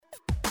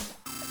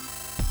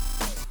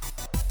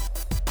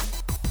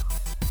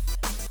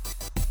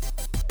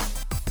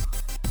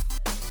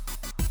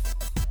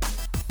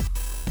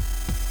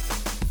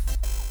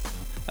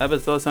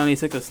Episode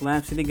 76 of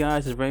Slap City,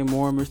 guys. It's Ray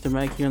Moore, Mr.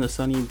 Mac here on the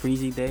sunny and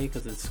breezy day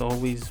because it's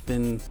always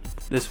been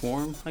this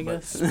warm, I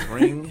guess.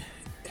 Spring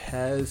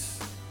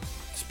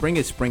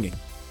is springing.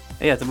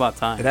 Yeah, it's about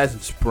time. It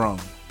hasn't sprung.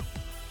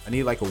 I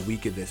need like a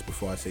week of this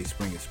before I say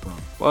spring is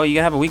sprung. Well, you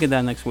gotta have a week of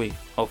that next week,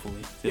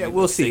 hopefully. Yeah,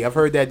 we'll see. I've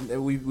heard that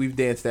we've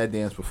danced that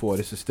dance before.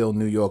 This is still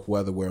New York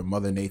weather where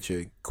Mother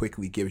Nature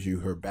quickly gives you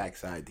her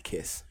backside to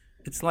kiss.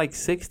 It's like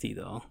 60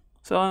 though.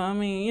 So, I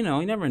mean,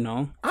 you never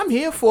know. I'm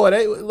here for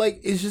it.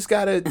 Like, it's just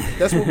gotta,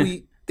 that's what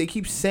they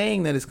keep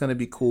saying that it's gonna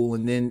be cool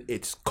and then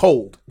it's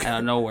cold. Out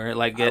of nowhere.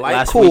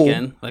 Last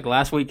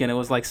weekend it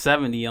was like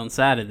 70 on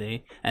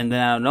Saturday. And then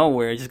out of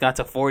nowhere, it just got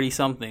to 40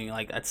 something,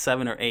 like at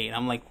 7 or 8.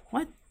 I'm like,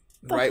 what?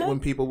 Right when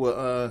people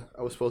were,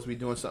 I was supposed to be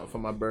doing something for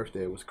my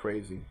birthday. It was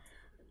crazy.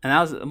 And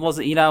I was supposed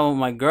to eat out with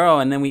my girl,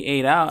 and then we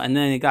ate out, and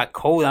then it got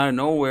cold out of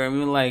nowhere, and we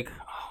were like,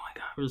 oh my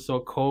god, it was so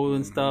cold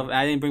and stuff.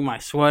 I didn't bring my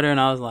sweater, and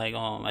I was like,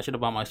 oh, I should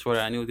have bought my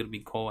sweater. I knew it was going to be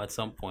cold at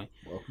some point.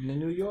 Welcome to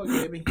New York,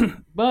 baby.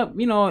 But,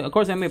 of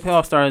course, NBA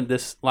playoffs started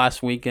this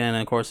last weekend,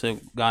 and of course,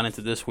 it got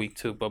into this week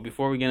too. But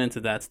before we get into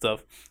that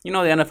stuff, the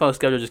NFL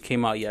schedule just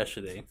came out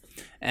yesterday.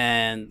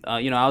 And, I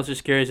was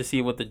just curious to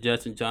see what the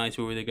Jets and Giants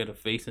were really going to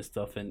face and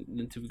stuff.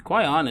 And to be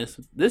quite honest,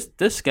 this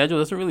schedule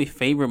doesn't really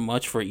favor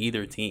much for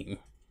either team.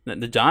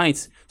 The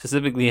Giants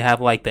specifically have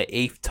like the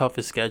 8th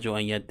toughest schedule,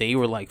 and yet they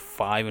were like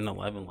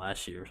 5-11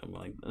 last year or something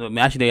like that.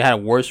 Actually, they had a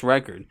worse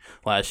record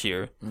last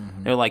year.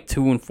 Mm-hmm. They were like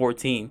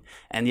 2-14,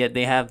 and yet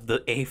they have the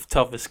 8th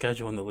toughest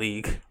schedule in the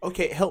league.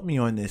 Okay, help me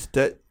on this.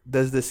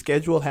 Does the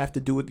schedule have to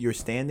do with your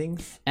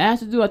standings? It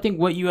has to do, I think,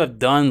 what you have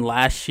done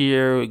last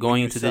year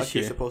going into this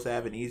year. You're supposed to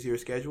have an easier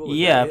schedule?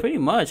 Yeah, pretty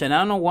much. And I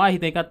don't know why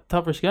they got the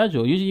tougher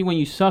schedule. Usually when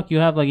you suck, you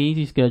have like an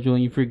easy schedule.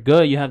 And if you're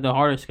good, you have the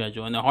harder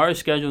schedule. And the hardest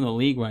schedule in the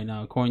league right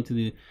now, according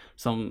to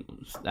some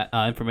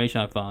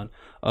information I found,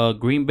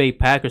 Green Bay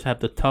Packers have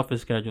the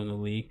toughest schedule in the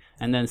league.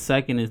 And then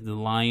second is the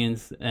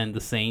Lions and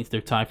the Saints.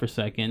 They're tied for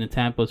second. And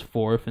Tampa's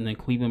fourth. And then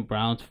Cleveland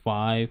Browns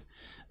 5.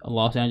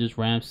 Los Angeles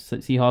Rams,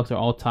 Seahawks are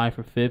all tied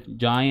for 5th.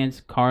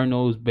 Giants,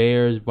 Cardinals,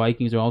 Bears,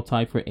 Vikings are all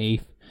tied for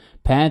 8th.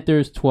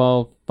 Panthers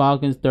 12,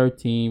 Falcons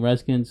 13,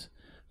 Redskins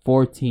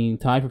 14,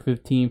 tied for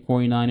 15.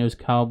 49ers,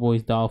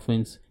 Cowboys,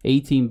 Dolphins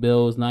 18,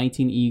 Bills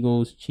 19,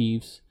 Eagles,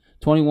 Chiefs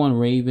 21,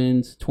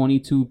 Ravens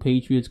 22,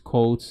 Patriots,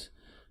 Colts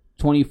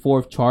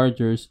 24th,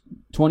 Chargers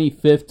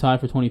 25th, tied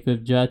for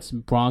 25th. Jets,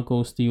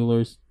 Broncos,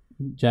 Steelers,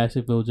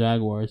 Jacksonville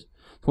Jaguars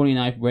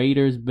 29th,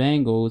 Raiders,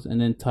 Bengals, and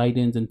then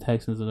Titans and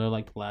Texans are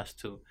like the last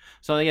two.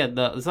 So yeah,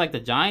 it's like the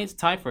Giants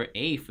tied for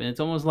 8th, and it's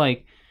almost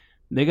like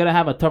they're gonna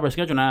have a tougher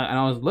schedule. And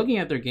I was looking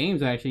at their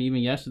games actually even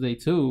yesterday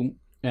too,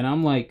 and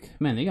I'm like,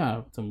 man, they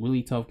got some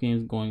really tough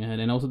games going ahead,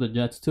 and also the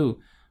Jets too.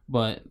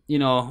 But I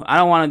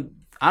don't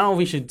know if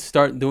we should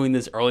start doing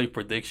this early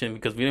prediction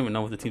because we don't even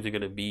know what the teams are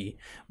going to be.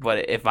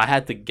 But if I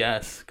had to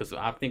guess, because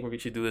I think we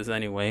should do this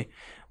anyway,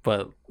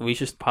 but we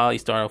should probably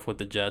start off with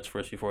the Jets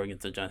first before we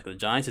get to the Giants. Because the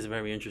Giants is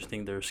very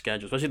interesting, their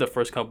schedule, especially the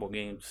first couple of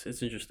games.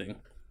 It's interesting.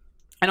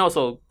 And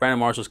also, Brandon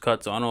Marshall's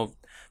cut, so I don't know if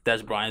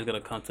Dez Bryant's going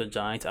to come to the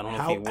Giants. I don't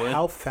know if he would.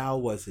 How foul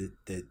was it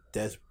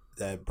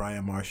that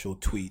Brian Marshall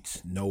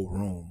tweets, no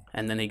room?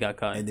 And then he got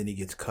cut. And then he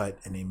gets cut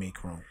and they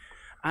make room.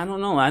 I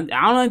don't know. I don't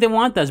know if they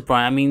want Dez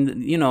Bryant. I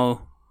mean,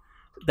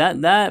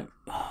 that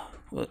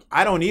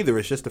I don't either.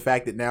 It's just the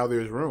fact that now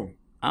there's room.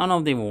 I don't know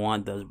if they even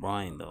want Dez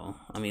Bryant though.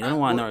 I mean, they don't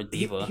want another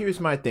diva. Here's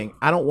my thing.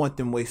 I don't want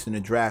them wasting a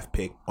draft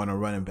pick on a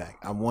running back.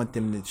 I want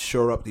them to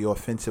shore up the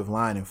offensive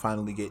line and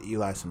finally get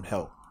Eli some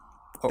help.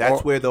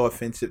 That's where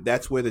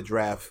the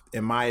draft,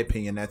 in my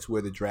opinion, that's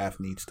where the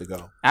draft needs to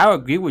go. I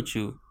agree with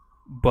you,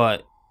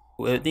 but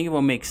I think it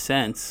would make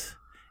sense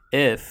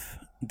if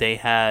they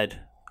had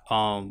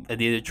they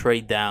either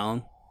trade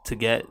down to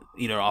get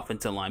either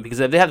offensive line, because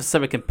if they have the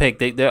 7th pick,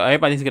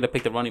 everybody's gonna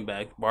pick the running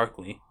back,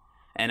 Barkley,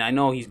 and I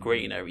know he's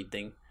great and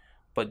everything,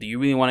 but do you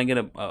really want to get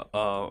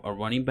a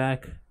running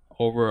back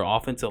over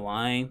offensive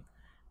line,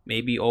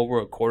 maybe over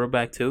a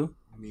quarterback too?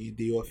 We need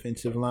the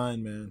offensive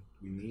line, man.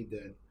 We need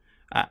that.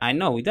 I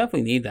know we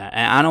definitely need that,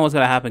 and I know what's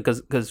gonna happen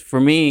because for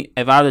me,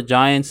 if I were the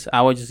Giants,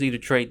 I would just either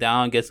trade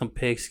down, get some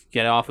picks,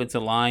 get an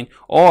offensive line,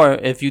 or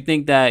if you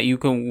think that you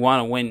can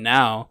want to win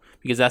now,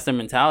 because that's their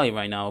mentality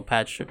right now,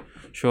 Pat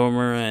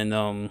Shurmur and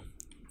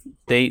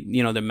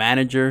the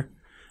manager,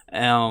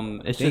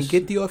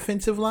 get the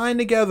offensive line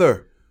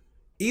together.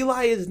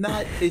 Eli is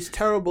not as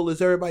terrible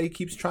as everybody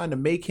keeps trying to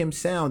make him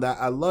sound.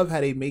 I love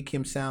how they make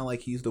him sound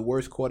like he's the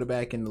worst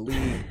quarterback in the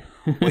league,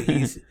 but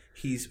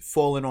he's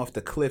falling off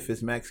the cliff,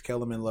 as Max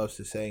Kellerman loves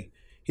to say.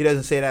 He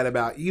doesn't say that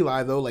about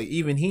Eli though. Like,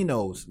 even he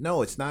knows.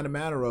 No, it's not a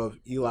matter of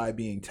Eli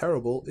being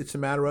terrible. It's a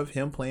matter of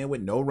him playing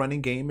with no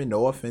running game and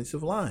no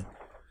offensive line.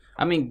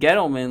 I mean,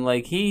 Gettleman,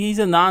 like he's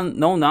a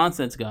no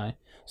nonsense guy.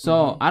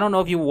 So I don't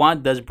know if you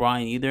want Des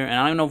Bryant either, and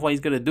I don't know what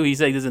he's gonna do. He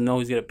said he doesn't know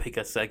he's gonna pick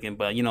a second,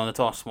 but that's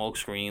all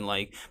smokescreen.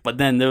 Like, but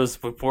then there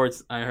was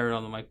reports I heard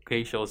on the Michael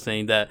Kay show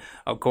saying that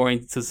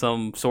according to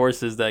some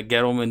sources that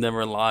Gettleman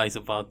never lies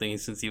about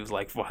things since he was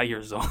like 5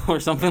 years old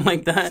or something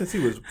like that. Since he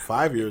was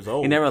 5 years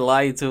old, he never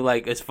lied to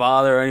like his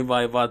father or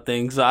anybody about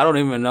things. So I don't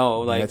even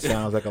know. Like that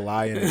sounds like a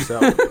lie in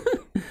itself.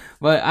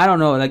 But I don't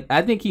know. Like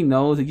I think he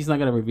knows. He's not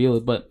gonna reveal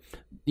it. But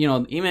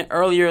even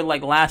earlier,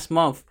 like last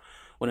month,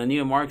 when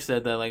Anita Mark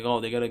said that, like, oh,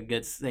 they gotta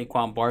get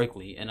Saquon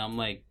Barkley, and I'm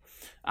like,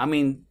 I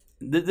mean,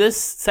 this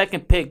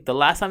second pick, the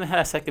last time they had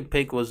a second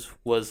pick was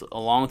a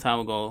long time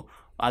ago.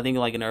 I think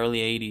like in the early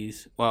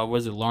 '80s. Well,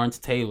 was it Lawrence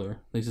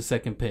Taylor? He's the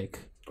second pick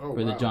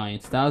for the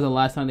Giants. That was the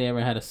last time they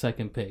ever had a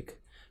second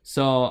pick.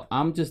 So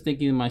I'm just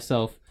thinking to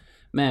myself,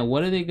 man,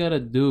 what are they gonna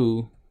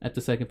do at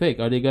the second pick?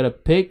 Are they gonna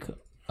pick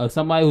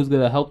somebody who's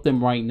gonna help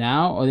them right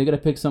now, or are they gonna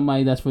pick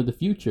somebody that's for the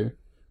future?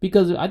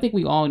 Because I think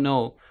we all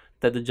know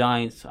that the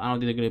Giants, I don't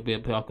think they're going to be a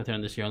playoff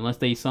contender this year unless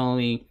they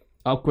suddenly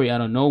upgrade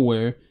out of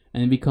nowhere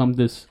and become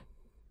this.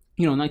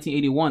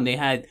 1981, they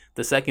had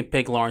the second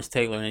pick, Lawrence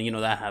Taylor,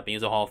 and that happened. He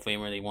was a Hall of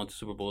Famer. They won the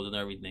Super Bowls and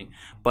everything.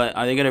 But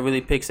are they going to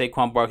really pick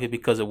Saquon Barkley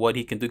because of what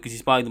he can do? Because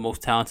he's probably the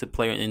most talented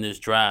player in this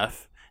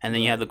draft. And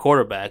then you have the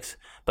quarterbacks.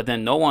 But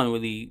then no one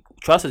really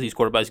trusts these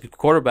quarterbacks.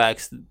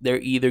 Quarterbacks,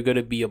 they're either going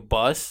to be a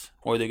bust,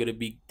 or they're going to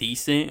be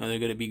decent, or they're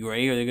going to be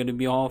great, or they're going to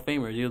be Hall of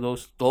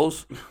Famers.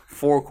 Those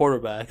four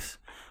quarterbacks,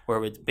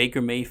 whether it's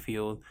Baker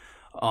Mayfield,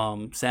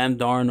 Sam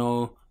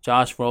Darnold,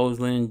 Josh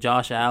Rosen,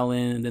 Josh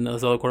Allen, and then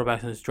those other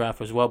quarterbacks in this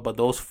draft as well. But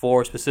those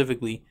four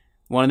specifically,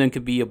 one of them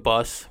could be a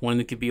bust, one of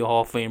them could be a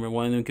Hall of Famer,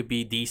 one of them could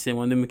be decent,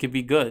 one of them could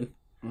be good.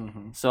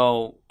 Mm-hmm.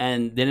 So,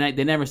 and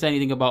they never said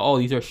anything about,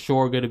 these are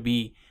sure going to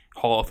be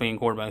Hall of Fame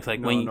quarterbacks.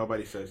 Like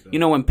nobody says that.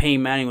 When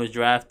Peyton Manning was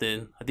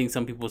drafted, I think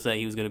some people say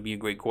he was going to be a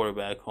great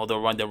quarterback.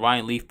 Although the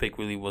Ryan Leaf pick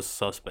really was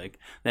suspect.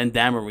 Then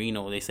Dan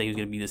Marino, they say he was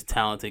going to be this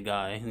talented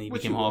guy, and he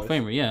became a Hall of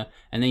Famer. Yeah,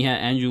 and then you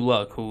had Andrew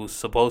Luck, who was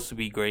supposed to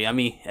be great. I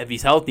mean, if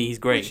he's healthy, he's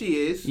great. Which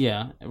he is.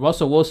 Yeah,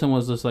 Russell Wilson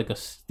was just like a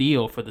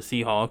steal for the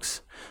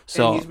Seahawks.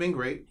 So and he's been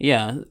great.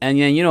 Yeah, and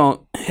then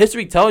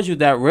history tells you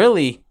that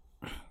really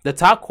the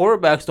top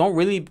quarterbacks don't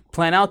really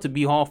plan out to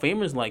be Hall of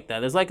Famers like that.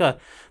 There's like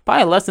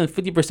probably less than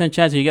 50%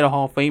 chance you get a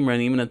Hall of Famer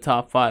and even the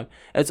top 5.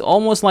 It's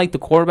almost like the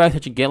quarterbacks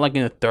that you get like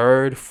in the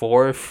 3rd,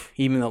 4th,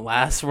 even the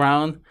last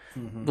round.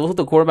 Mm-hmm. Those are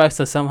the quarterbacks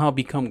that somehow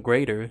become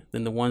greater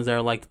than the ones that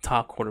are like the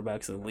top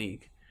quarterbacks in the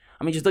league.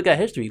 I mean, just look at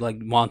history. Like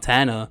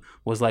Montana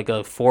was like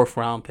a 4th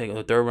round pick,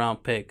 a 3rd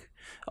round pick.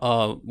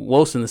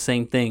 Wilson, the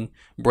same thing.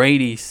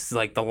 Brady's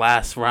like the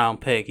last round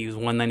pick. He was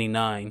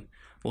 199.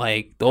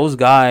 Like, those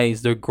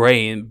guys, they're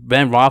great. And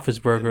Ben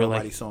Roethlisberger,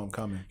 nobody saw him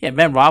coming. Yeah,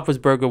 Ben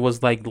Roethlisberger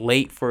was like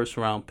late 1st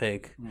round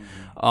pick.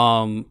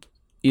 Mm-hmm.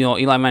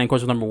 Eli Manning, of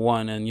course, was number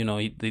 1,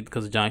 and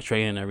because of Giants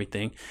trading and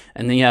everything.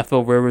 And then you have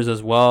Phil Rivers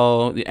as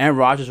well. Aaron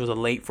Rodgers was a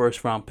late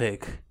 1st round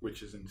pick,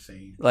 which is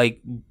insane. Like,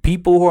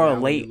 people who are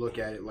late, look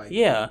at it like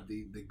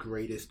the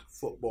greatest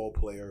football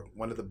player,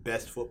 one of the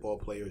best football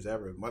players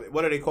ever.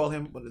 What do they call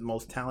him? One of the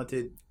most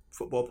talented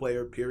football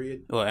player,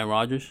 period. Oh, Aaron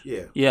Rodgers?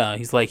 Yeah. Yeah,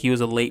 he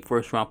was a late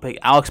 1st round pick.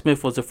 Alex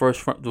Smith was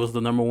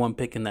the number 1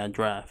 pick in that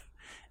draft.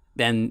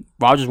 Then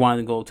Rodgers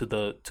wanted to go to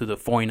the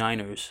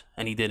 49ers,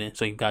 and he didn't,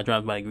 so he got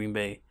drafted by Green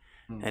Bay.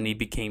 Mm-hmm. And he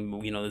became,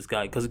 this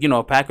guy. Because,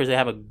 Packers, they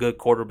have a good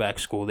quarterback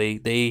school.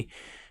 They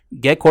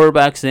get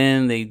quarterbacks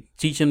in, they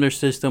teach them their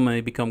system, and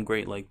they become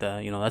great like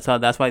that.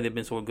 That's why they've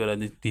been so good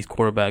at these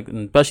quarterbacks,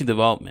 and especially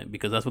development,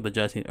 because that's what the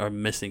Jets are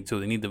missing too.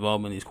 They need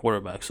development in these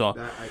quarterbacks. So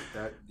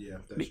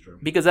that's true.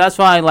 Because that's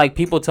why, like,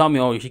 people tell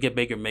me, you should get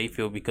Baker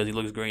Mayfield because he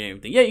looks great and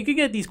everything. Yeah, you can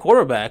get these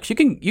quarterbacks. You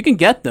can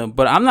get them,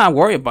 but I'm not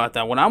worried about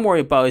that. What I'm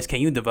worried about is,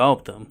 can you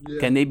develop them?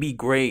 Yeah. Can they be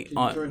great?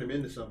 Can you turn them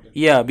into something?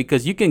 Yeah,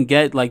 because you can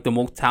get like the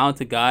most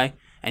talented guy,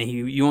 and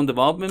you won't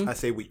develop him. I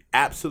say we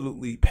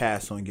absolutely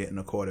pass on getting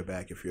a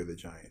quarterback if you're the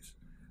Giants.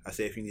 I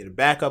say if you need a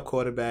backup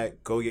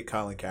quarterback, go get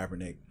Colin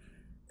Kaepernick,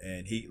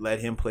 and let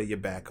him play your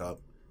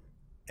backup,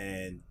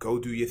 and go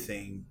do your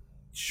thing,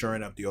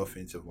 shoring up the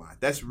offensive line.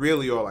 That's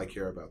really all I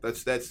care about.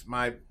 That's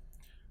my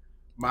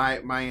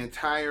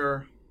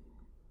entire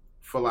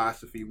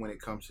philosophy when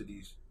it comes to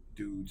these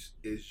dudes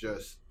is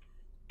just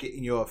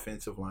getting your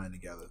offensive line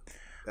together.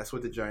 That's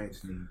what the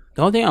Giants need.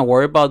 The only thing I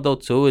worry about though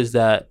too is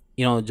that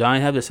the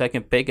Giants have the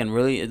second pick, and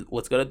really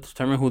what's going to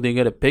determine who they're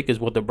going to pick is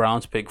what the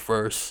Browns pick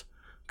first.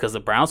 Because the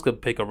Browns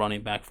could pick a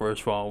running back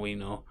first for all we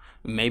know.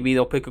 Maybe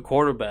they'll pick a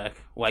quarterback.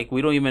 Like,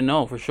 we don't even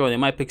know for sure. They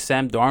might pick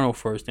Sam Darnold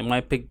first. They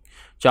might pick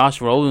Josh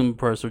Rosen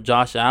first or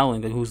Josh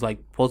Allen, who's, like,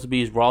 supposed to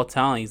be his raw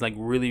talent. He's, like,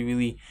 really,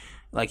 really,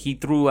 like, he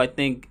threw, I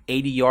think,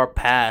 80-yard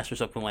pass or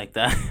something like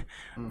that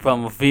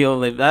from a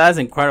field. Like, that's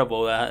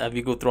incredible if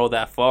you could throw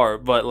that far.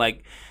 But,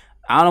 like,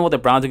 I don't know what the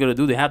Browns are going to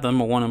do. They have the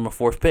number 1, number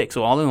 4th pick.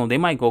 So all in all, they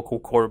might go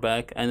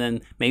quarterback, and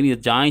then maybe the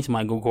Giants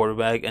might go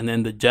quarterback, and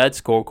then the Jets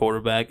go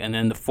quarterback, and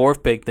then the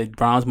 4th pick, the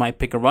Browns might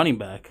pick a running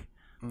back.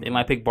 They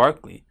might pick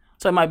Barkley.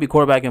 So it might be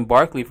quarterback and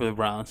Barkley for the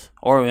Browns.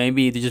 Or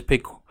maybe they just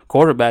pick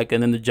quarterback,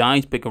 and then the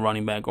Giants pick a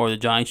running back, or the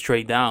Giants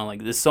trade down.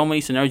 Like, there's so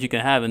many scenarios you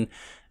can have, and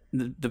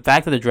the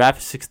fact that the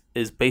draft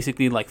is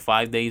basically like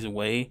 5 days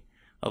away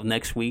of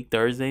next week,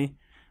 Thursday,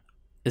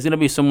 there's going to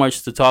be so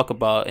much to talk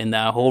about in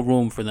that whole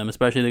room for them,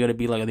 especially they're going to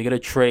be like, are they going to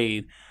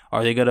trade?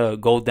 Are they going to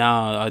go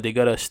down? Are they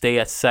going to stay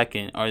at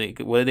second?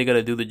 What are they going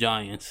to do, the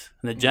Giants?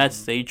 And the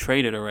Jets, they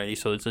traded already,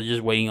 so it's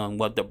just waiting on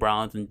what the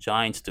Browns and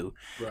Giants do.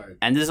 Right.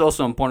 And this is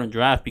also an important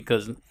draft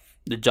because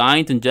the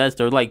Giants and Jets,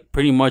 they're like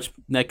pretty much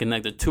neck and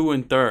neck. They're 2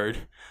 and 3rd.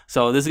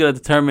 So this is going to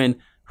determine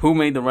who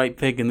made the right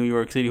pick in New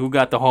York City, who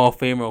got the Hall of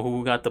Famer,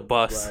 who got the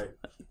bust. Right.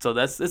 So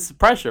it's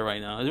pressure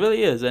right now. It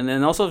really is. And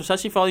also,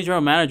 especially for all these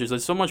general managers,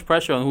 there's so much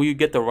pressure on who you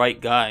get the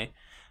right guy.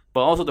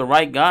 But also the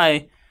right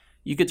guy,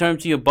 you could turn him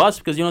to your bust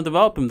because you don't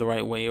develop him the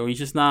right way or he's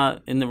just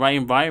not in the right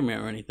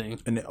environment or anything.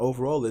 And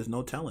overall, there's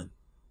no telling.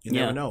 You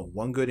never know.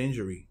 One good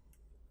injury.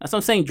 That's what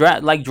I'm saying.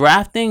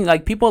 Drafting,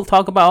 like people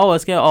talk about,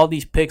 let's get all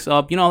these picks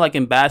up. You know, like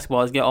in basketball,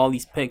 let's get all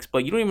these picks.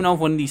 But you don't even know if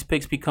one of these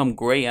picks become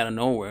great out of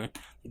nowhere.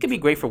 It could be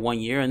great for 1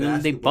 year and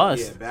then they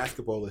bust. Yeah,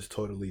 basketball is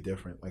totally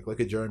different. Like, look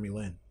at Jeremy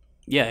Lin.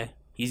 Yeah,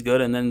 he's good.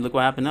 And then look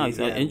what happened now. He's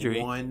got an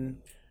injury. One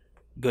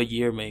good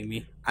year,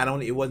 maybe.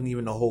 It wasn't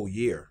even the whole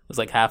year. It was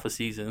like half a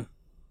season.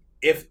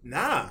 If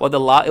nah. Well,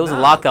 it was a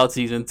lockout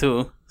season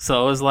too,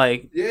 so it was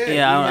like he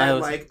had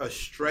like a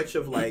stretch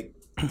of like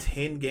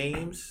 10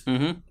 games.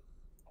 Mm-hmm.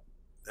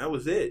 That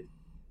was it.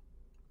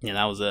 Yeah,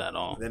 that was it at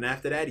all. Then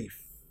after that, he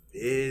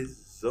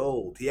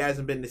fizzled. He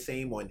hasn't been the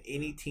same on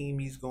any team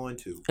he's going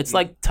to. It's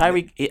like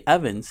Tyreek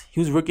Evans. He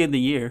was Rookie of the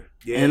Year.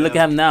 Yeah. And look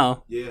at him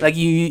now. Yeah. Like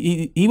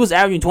he was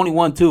averaging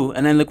 21 too,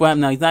 and then look what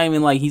happened now. He's not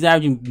even like he's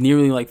averaging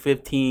nearly like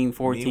 15,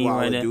 14 Meanwhile,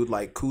 right now. A dude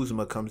like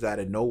Kuzma comes out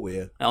of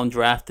nowhere.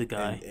 Undrafted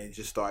guy. And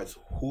just starts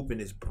hooping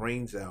his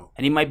brains out.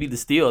 And he might be the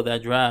steal of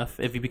that draft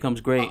if he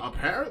becomes great.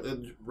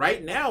 Apparently,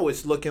 right now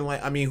it's looking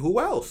like, who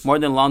else? More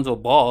than Lonzo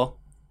Ball.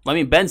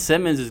 Ben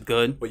Simmons is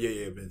good. But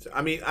yeah, Ben.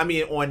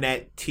 On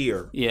that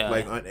tier. Yeah.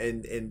 Like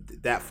and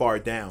that far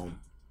down.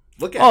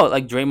 Look at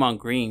like Draymond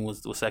Green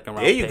was the second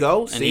round. There you pick.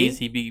 go. And See?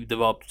 he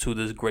developed to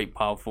this great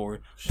power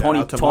forward. Shout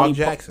out to Mark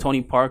Jackson.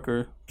 Tony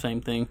Parker,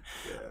 same thing.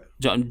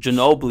 Yeah.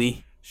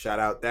 Ginobili. Shout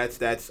out.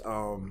 That's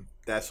all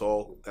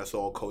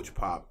Coach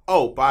Pop.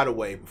 Oh, by the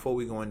way, before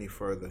we go any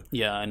further,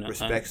 yeah, I know.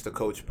 Respects to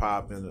Coach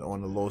Pop and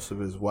on the loss of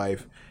his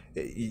wife.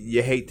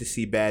 You hate to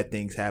see bad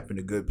things happen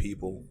to good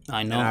people.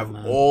 I know. And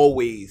I've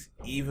always,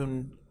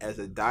 even as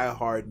a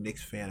diehard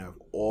Knicks fan, I've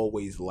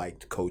always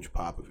liked Coach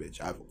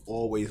Popovich. I've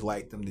always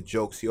liked him. The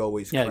jokes he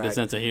always cracked. Good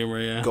sense of humor.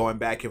 Yeah, going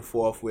back and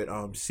forth with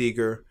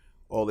Seager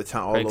all the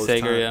time. Craig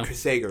Sager, yeah. Chris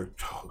Sager.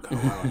 Oh God,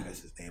 I don't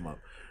mess his name up.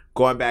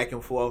 Going back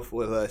and forth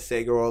with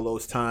Sager all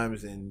those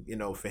times, and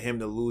for him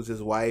to lose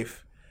his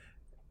wife.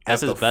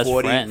 That's after his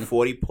best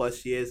 40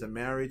 plus years of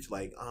marriage,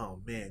 like, oh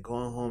man,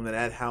 going home to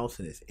that house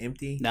and it's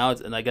empty. Now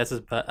I guess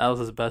that was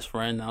his best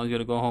friend. Now he's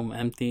gonna go home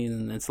empty,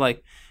 and it's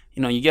like,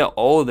 you get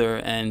older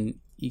and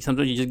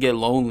sometimes you just get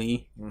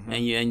lonely, mm-hmm.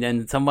 and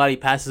then somebody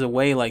passes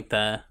away like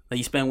that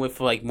you spent with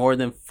for like more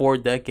than 4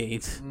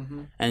 decades,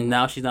 mm-hmm. and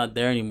now she's not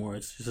there anymore.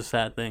 It's just a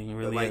sad thing. It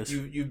really is.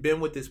 You've been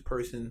with this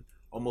person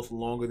almost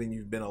longer than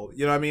you've been.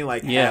 You know what I mean?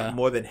 Like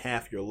more than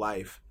half your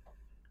life.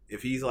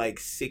 If he's like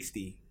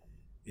 60.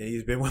 And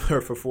he's been with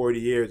her for 40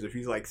 years. If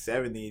he's like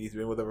 70 and he's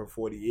been with her for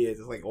 40 years,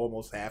 it's like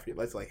almost half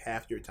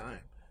your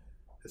time.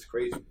 That's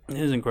crazy. It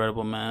is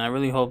incredible, man. I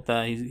really hope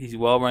that he's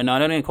well right now. I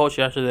didn't coach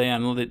yesterday. I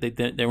know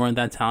that they weren't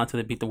that talented.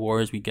 They beat the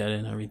Warriors. We get it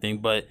and everything.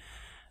 But,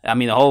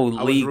 the whole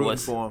league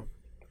was...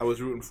 I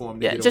was rooting for him.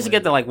 To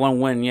get that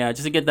one win. Yeah,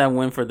 just to get that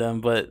win for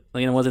them. But,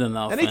 it wasn't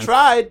enough. And they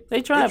tried.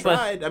 They tried.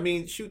 But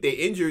they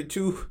injured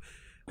two...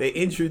 They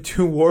injured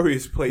 2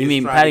 Warriors players. You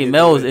mean Patty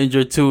Mills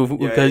injured too?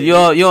 Because you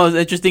know what's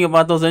interesting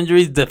about those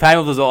injuries? The Patty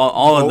Mills was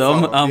all of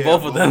them,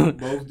 both of them.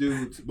 Both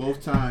dudes,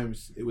 both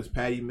times it was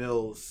Patty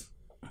Mills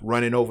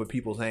running over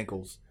people's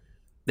ankles.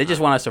 They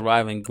just want to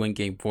survive and win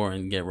Game 4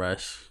 and get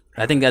rest.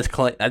 I think that's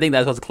Clay. I think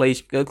that's what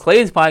Clay's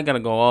probably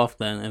gonna go off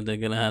then if they're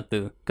gonna have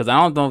to. Because I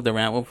don't know if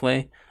Durant will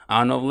play. I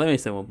don't know if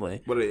Livingston will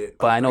play.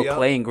 But I know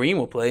Clay and Green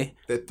will play.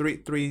 The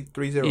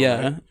 3-0.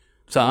 Yeah. Right?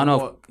 So I don't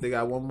know if they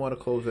got one more to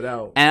close it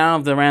out. And I don't know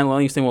if Durant and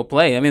Livingston will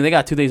play. They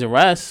got 2 days of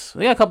rest.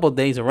 They got a couple of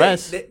days of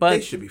rest. But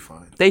they should be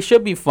fine. They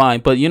should be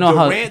fine. But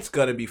Durant's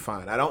gonna be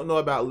fine. I don't know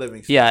about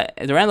Livingston. Yeah,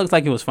 Durant looks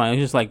like he was fine.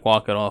 He was just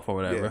walk it off or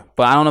whatever. Yeah.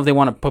 But I don't know if they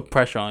want to put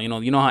pressure on. You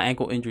know how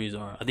ankle injuries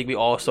are. I think we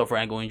all suffer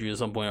ankle injuries at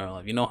some point in our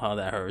life. You know how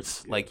that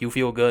hurts. Yeah. You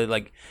feel good.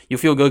 You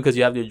feel good because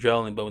you have the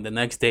adrenaline. But when the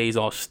next day is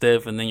all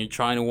stiff and then you're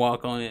trying to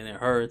walk on it and it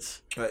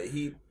hurts.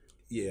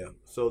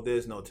 So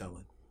there's no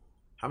telling.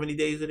 How many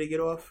days do they get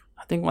off?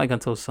 I think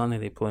until Sunday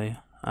they play.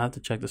 I have to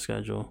check the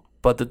schedule.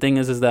 But the thing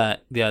is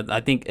that I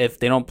think if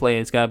they don't play,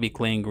 it's gotta be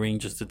Clay and Green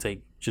just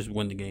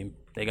win the game.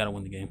 They gotta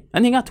win the game.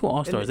 And they got 2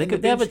 All-Stars.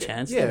 They have a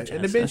chance. Yeah,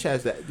 and the bench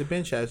has that. The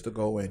bench has to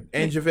go in.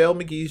 And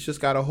JaVale McGee's just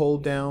gotta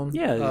hold down.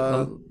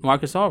 Yeah,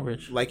 Marcus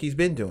Aldridge, like he's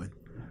been doing.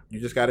 You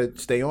just gotta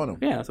stay on him.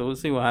 Yeah, so we'll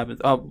see what happens.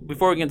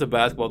 Before we get into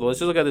basketball, though, let's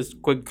just look at this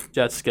quick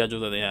Jets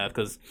schedule that they have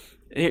because.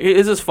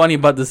 It's just funny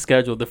about the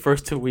schedule. The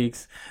first 2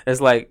 weeks, it's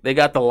they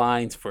got the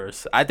Lions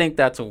first. I think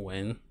that's a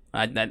win.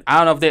 I don't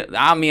know if they.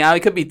 I mean, it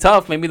could be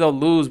tough. Maybe they'll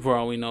lose, for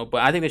all we know.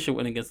 But I think they should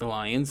win against the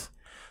Lions.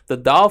 The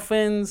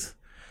Dolphins,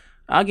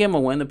 I'll give them a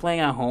win. They're playing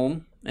at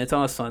home. It's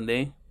on a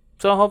Sunday,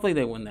 so hopefully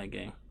they win that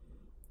game.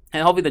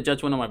 And hopefully the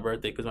Jets win on my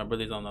birthday because my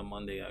birthday's on that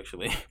Monday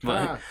actually.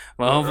 But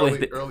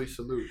hopefully early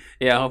salute.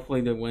 Yeah,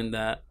 hopefully they win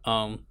that.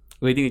 What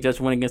do you think the Jets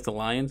win against the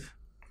Lions?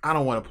 I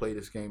don't want to play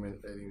this game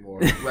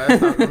anymore. Last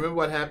time, remember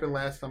what happened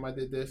last time I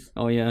did this?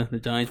 Oh yeah, the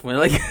Giants went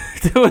like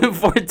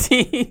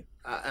 2-14.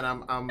 And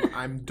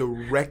I'm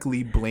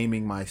directly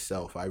blaming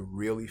myself. I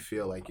really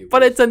feel like it.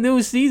 But it's a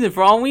new season.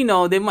 For all we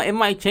know, it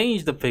might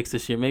change the picks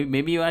this year.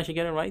 Maybe you actually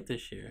get it right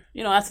this year.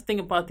 You know, that's the thing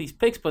about these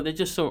picks. But they're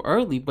just so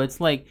early. But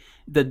it's like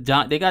the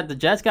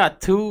Jets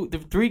got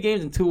 3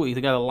 games in 2 weeks.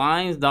 They got the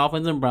Lions,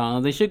 Dolphins, and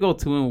Browns. They should go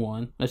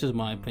 2-1. That's just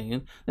my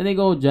opinion. Then they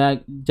go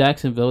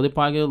Jacksonville. They're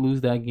probably gonna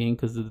lose that game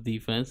because of the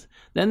defense.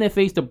 Then they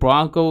face the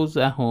Broncos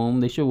at home.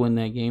 They should win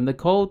that game. The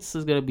Colts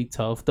is gonna be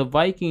tough. The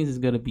Vikings is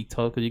gonna be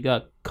tough because you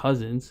got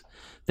Cousins.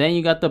 Then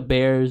you got the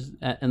Bears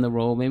in the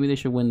row. Maybe they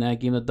should win that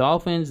game. The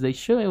Dolphins, they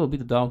should be able to beat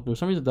the Dolphins. For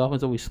some reason, the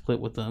Dolphins always split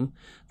with them.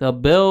 The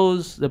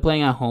Bills, they're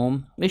playing at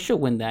home. They should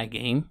win that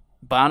game.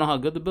 But I don't know how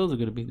good the Bills are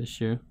going to be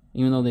this year,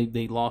 even though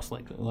they lost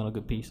like a lot of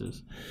good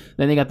pieces.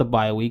 Then they got the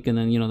bye week, and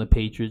then, you know, the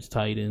Patriots,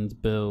 Titans,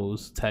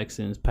 Bills,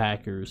 Texans,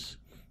 Packers,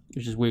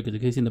 which is weird because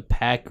they're facing the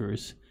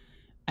Packers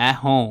at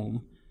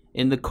home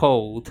in the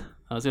cold.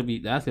 That's gonna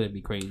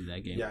be crazy,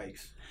 that game.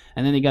 Yikes.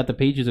 And then they got the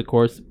Patriots, of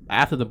course,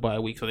 after the bye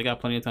week, so they got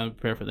plenty of time to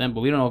prepare for them.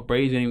 But we don't know if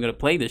Brady's even going to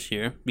play this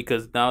year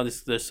because now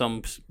there's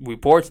some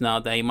reports now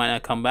that he might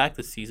not come back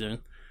this season.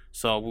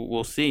 So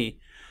we'll see.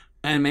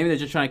 And maybe they're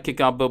just trying to kick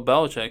out Bill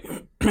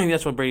Belichick. Maybe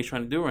that's what Brady's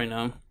trying to do right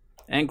now.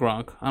 And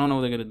Gronk. I don't know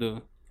what they're going to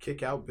do.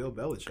 Kick out Bill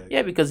Belichick?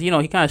 Yeah, because, you know,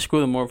 he kind of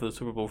screwed them over for the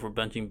Super Bowl for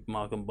benching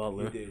Malcolm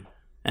Butler. He did.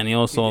 And he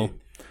also...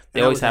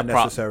 They always have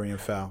problems.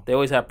 They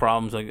always have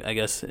problems, I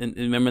guess. And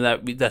remember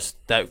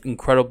that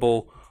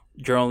incredible...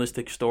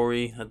 journalistic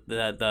story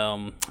that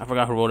I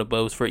forgot who wrote it,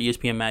 but it was for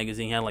ESPN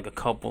magazine. He had like a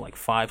couple, like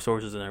 5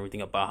 sources and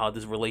everything about how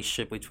this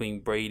relationship between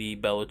Brady,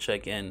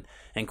 Belichick,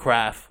 and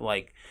Kraft,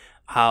 like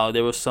how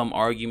there was some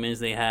arguments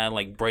they had.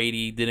 Like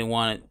Brady didn't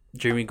want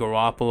Jimmy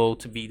Garoppolo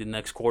to be the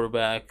next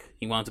quarterback.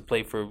 He wanted to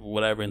play for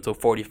whatever until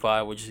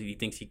 45, which he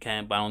thinks he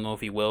can, but I don't know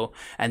if he will.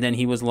 And then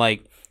he was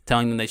like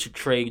telling them they should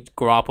trade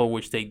Garoppolo,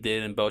 which they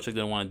did, and Belichick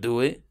didn't want to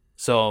do it.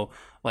 So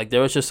like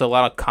there was just a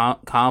lot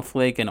of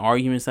conflict and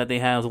arguments that they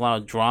had. There was a lot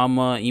of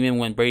drama. Even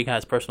when Brady had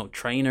his personal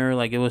trainer,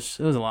 like it was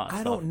a lot of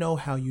stuff. I don't know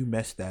how you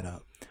messed that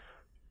up.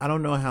 I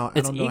don't know how.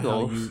 It's I don't know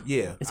egos. How you,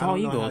 yeah, it's all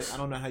egos. I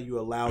don't know how you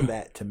allow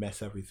that to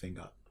mess everything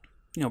up.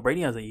 You know,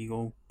 Brady has an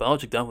ego.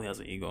 Belichick definitely has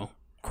an ego.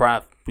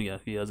 Kraft, yeah,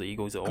 he has an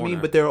ego. He's an owner. I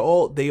mean, but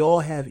they all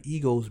have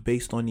egos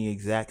based on the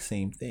exact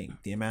same thing: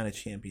 the amount of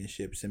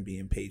championships and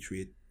being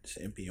Patriots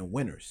and being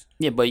winners.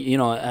 Yeah, but you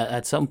know,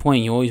 at some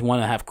point, you always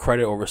want to have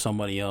credit over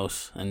somebody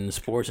else, and in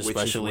sports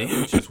especially.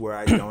 Which is where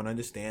I don't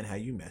understand how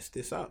you messed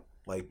this up.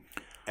 Like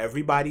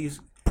everybody's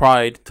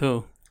pride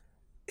too.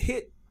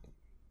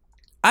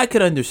 I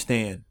could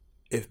understand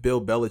if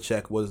Bill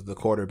Belichick was the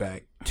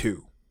quarterback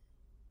too.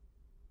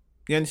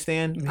 You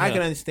understand? Yeah. I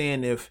can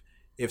understand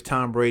if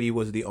Tom Brady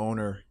was the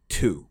owner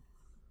too.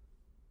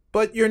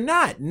 But you're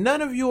not.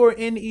 None of you are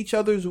in each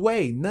other's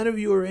way. None of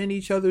you are in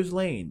each other's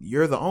lane.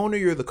 You're the owner,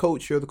 you're the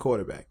coach, you're the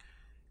quarterback.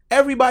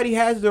 Everybody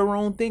has their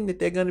own thing that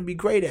they're going to be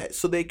great at.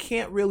 So they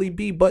can't really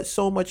be but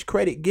so much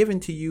credit given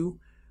to you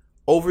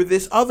over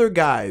this other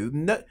guy.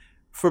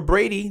 For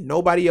Brady,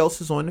 nobody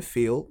else is on the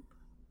field.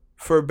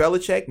 For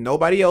Belichick,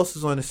 nobody else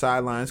is on the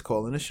sidelines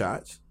calling the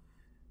shots.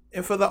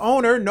 And for the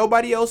owner,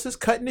 nobody else is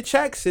cutting the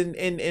checks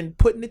and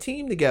putting the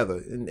team together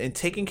and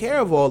taking care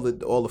of all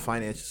the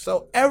finances.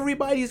 So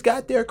everybody's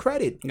got their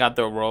credit. Got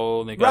their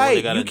role. They got right. What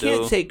they gotta you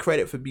can't do. Take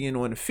credit for being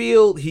on the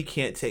field. He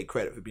can't take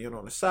credit for being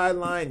on the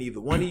sideline. Neither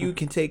one of you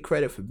can take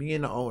credit for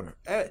being the owner.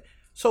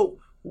 So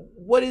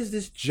what is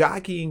this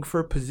jockeying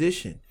for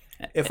position?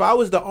 If I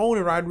was the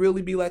owner, I'd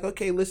really be like,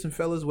 okay, listen,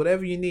 fellas,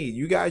 whatever you need,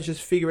 you guys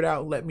just figure it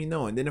out and let me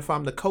know. And then if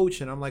I'm the coach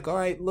and I'm like, all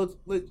right, look,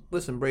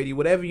 listen, Brady,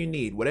 whatever you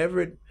need,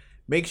 whatever it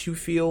makes you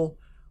feel,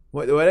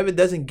 whatever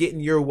doesn't get in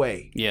your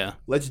way. Yeah.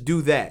 Let's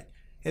do that.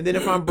 And then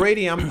if I'm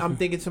Brady, I'm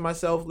thinking to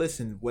myself,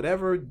 listen,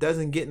 whatever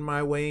doesn't get in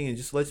my way and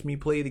just lets me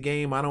play the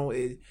game.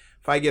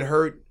 If I get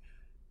hurt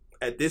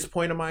at this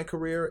point in my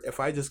career,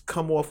 if I just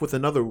come off with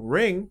another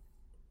ring,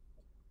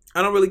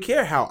 I don't really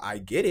care how I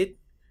get it.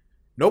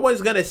 No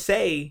one's going to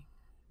say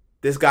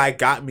this guy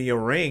got me a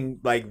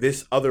ring, like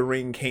this other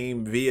ring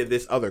came via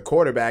this other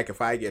quarterback. If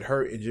I get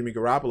hurt and Jimmy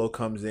Garoppolo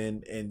comes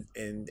in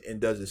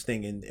and does his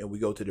thing and we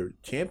go to the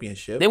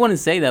championship. They wouldn't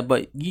say that,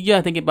 but you got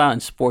to think about it in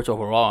sports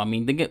overall. I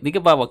mean, think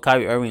about what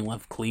Kyrie Irving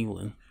left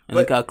Cleveland. And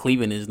look how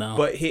Cleveland is now.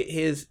 But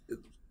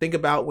think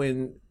about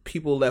when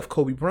people left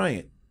Kobe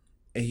Bryant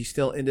and he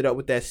still ended up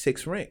with that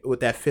fifth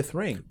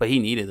ring. But he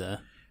needed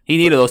that. He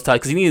needed those titles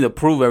because he needed to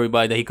prove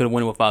everybody that he could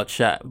win without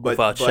Shaq.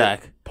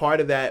 Shaq. Part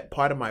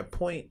of my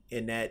point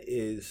in that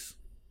is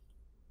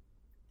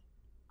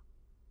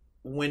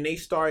when they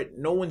start,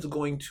 no one's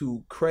going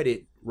to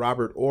credit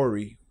Robert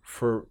Horry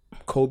for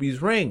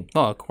Kobe's ring.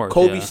 Oh, of course.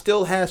 Kobe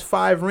still has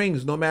 5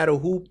 rings, no matter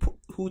who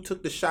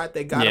took the shot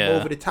that got him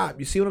over the top.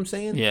 You see what I'm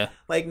saying? Yeah.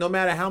 Like, no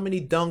matter how many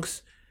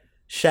dunks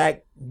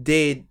Shaq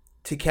did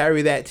to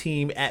carry that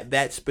team at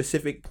that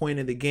specific point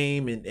in the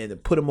game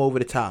and put him over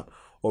the top,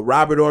 or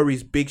Robert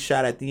Horry's big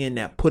shot at the end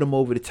that put him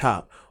over the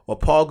top, or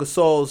Paul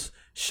Gasol's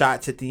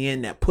shots at the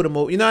end that put him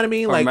over. You know what I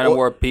mean? Or like Metta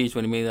World Peace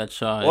when he made that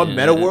shot. Or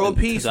Metta World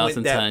Peace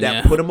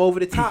that put him over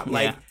the top.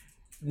 Like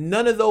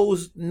none of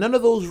those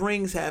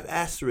rings have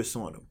asterisks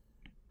on them,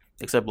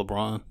 except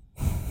LeBron.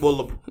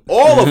 Well,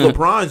 all of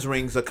LeBron's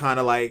rings are kind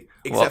of like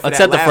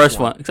except the first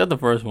one. Except the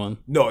first one.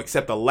 No,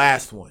 except the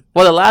last one.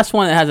 Well, the last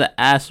one has an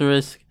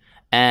asterisk,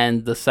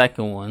 and the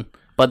second one,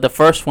 but the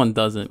first one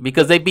doesn't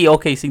because they beat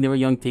OKC. They were a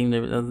young team.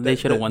 They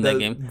should have won that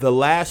game. The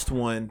last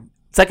one.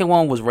 Second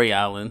one was Ray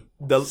Allen.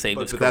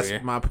 Saved his career.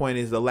 That's my point.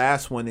 Is the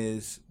last one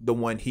is the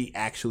one he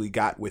actually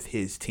got with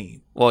his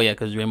team. Well, yeah,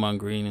 because Draymond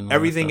Green and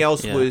everything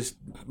else was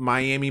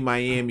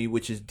Miami,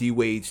 which is D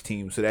Wade's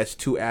team. So that's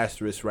 2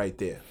 asterisks right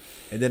there.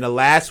 And then the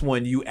last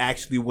one you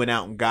actually went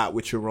out and got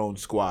with your own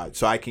squad.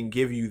 So I can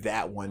give you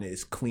that one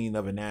as clean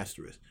of an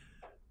asterisk.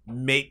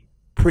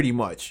 Pretty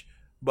much.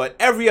 But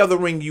every other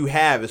ring you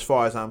have, as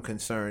far as I'm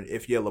concerned,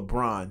 if you're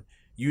LeBron,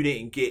 you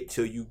didn't get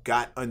till you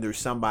got under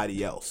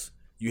somebody else.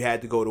 You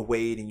had to go to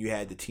Wade and you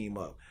had to team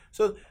up.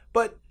 So,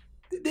 but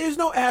there's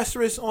no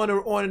asterisk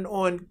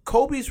on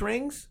Kobe's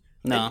rings.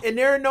 No. And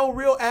there are no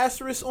real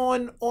asterisks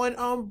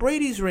on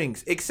Brady's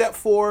rings, except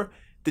for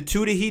the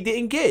 2 that he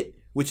didn't get,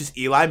 which is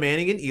Eli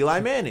Manning and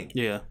Eli Manning.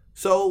 Yeah.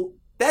 So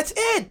that's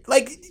it.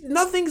 Like,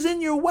 nothing's in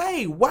your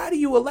way. Why do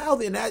you allow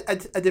that? And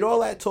I did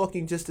all that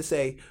talking just to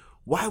say,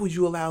 why would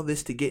you allow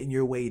this to get in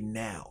your way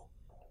now?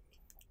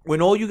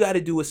 When all you got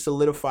to do is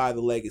solidify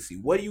the legacy.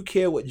 What do you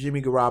care what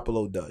Jimmy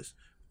Garoppolo does?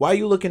 Why are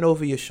you looking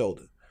over your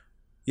shoulder?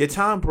 You're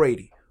Tom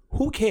Brady.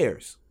 Who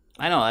cares?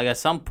 I know. Like at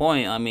some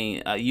point, I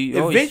mean,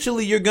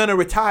 eventually you're gonna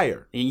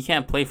retire. You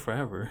can't play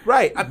forever,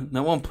 right?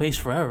 No one plays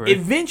forever.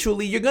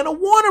 Eventually you're gonna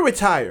want to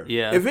retire.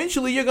 Yeah.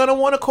 Eventually you're gonna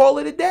want to call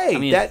it a day. I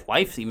mean, his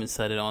wife even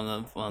said it on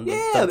the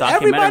documentary.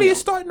 Everybody is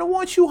starting to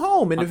want you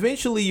home, and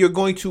eventually you're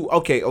going to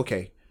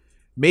okay.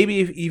 Maybe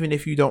even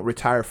if you don't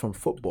retire from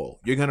football,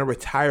 you're gonna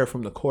retire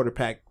from the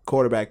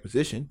quarterback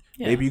position.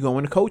 Yeah. Maybe you go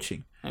into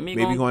coaching.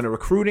 Maybe you go into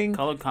recruiting.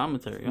 Color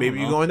commentary.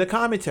 Maybe you go into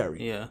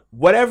commentary. Yeah.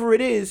 Whatever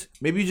it is,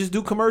 maybe you just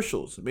do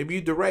commercials. Maybe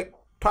you direct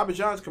Papa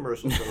John's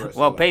commercials for the rest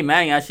well, Peyton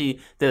Manning actually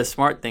did a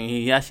smart thing.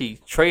 He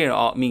actually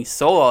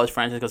sold all his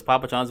franchise because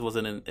Papa John's was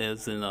in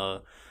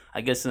a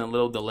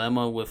little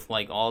dilemma with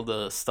like all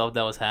the stuff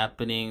that was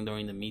happening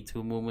during the Me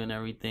Too movement and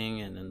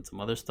everything, and then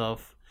some other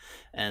stuff.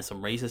 And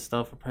some racist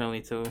stuff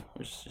apparently too,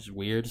 which is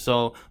weird.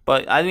 So,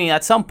 but I mean,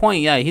 at some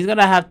point, yeah, he's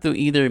gonna have to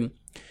either.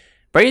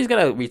 Brady's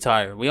gonna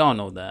retire. We all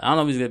know that. I don't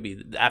know if he's gonna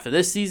be after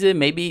this season.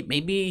 Maybe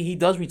he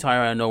does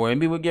retire out of nowhere.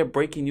 Maybe we'll get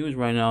breaking news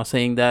right now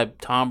saying that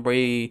Tom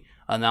Brady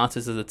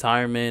announces his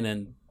retirement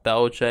and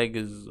Belichick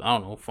is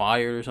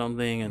fired or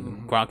something,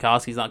 and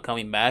Gronkowski's not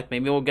coming back.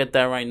 Maybe we'll get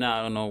that right now.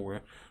 I don't know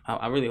where.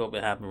 I really hope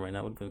it happened right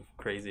now. It would have been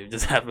crazy if it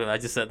just happened. I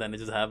just said that and it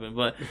just happened.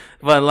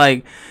 But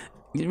like.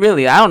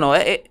 Really, I don't know.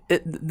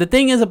 The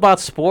thing is about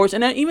sports,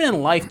 and then even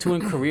in life too,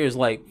 in careers,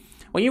 like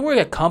when you work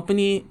at a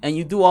company and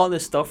you do all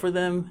this stuff for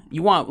them,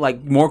 you want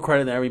like more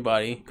credit than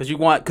everybody because you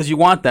want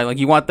that, like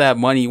you want that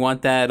money, you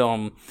want that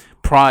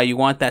pride, you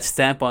want that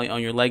stamp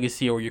on your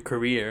legacy or your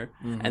career,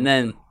 and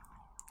then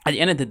at the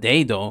end of the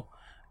day, though,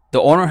 the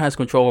owner has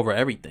control over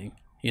everything.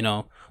 You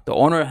know, the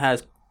owner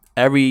has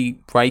every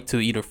right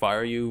to either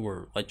fire you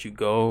or let you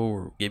go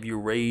or give you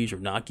a raise or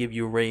not give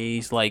you a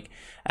raise. Like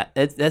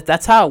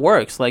that's how it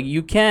works. Like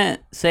you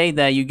can't say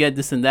that you get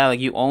this and that, like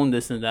you own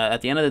this and that.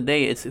 At the end of the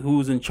day, it's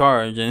who's in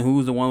charge and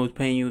who's the one who's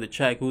paying you the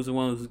check, who's the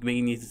one who's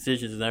making these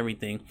decisions and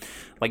everything.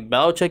 Like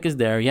Belichick is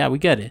there, yeah, we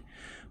get it.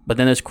 But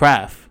then there's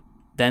Kraft.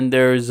 Then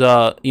there's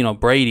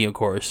Brady, of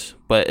course,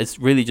 but it's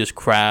really just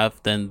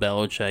Kraft, then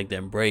Belichick,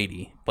 then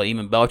Brady. But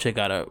even Belichick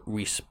gotta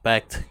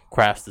respect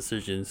Kraft's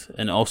decisions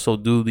and also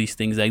do these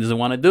things that he doesn't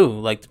want to do,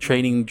 like the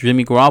trading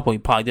Jimmy Garoppolo. He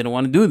probably didn't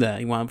want to do that.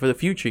 He wanted for the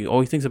future. He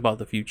always thinks about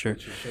the future.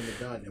 Which he shouldn't have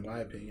done, in my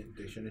opinion.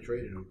 They shouldn't have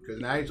traded him because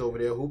now he's over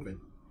there hooping.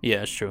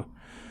 Yeah, it's true.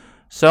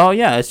 So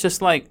yeah, it's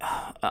just like,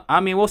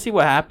 I mean, we'll see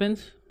what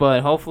happens.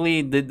 But hopefully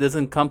it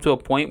doesn't come to a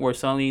point where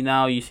suddenly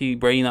now you see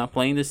Brady not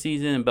playing this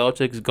season and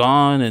Belichick's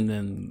gone and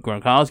then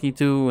Gronkowski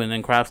too. And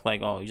then Kraft's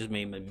like, oh, he just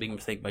made a big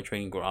mistake by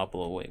trading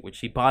Garoppolo away, which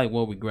he probably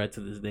will regret to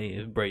this day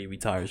if Brady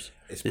retires.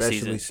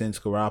 Especially since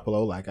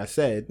Garoppolo, like I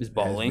said, is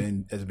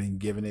balling. Has been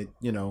giving it,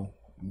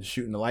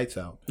 shooting the lights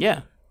out.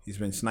 Yeah. He's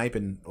been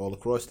sniping all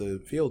across the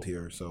field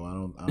here, so I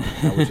don't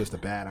that was just a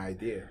bad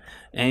idea.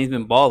 And he's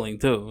been balling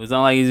too. It's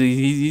not like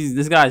he's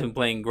this guy's been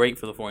playing great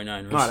for the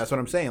 49ers. No, that's what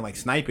I'm saying. Like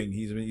sniping,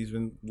 he's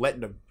been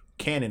letting the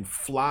cannon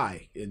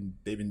fly, and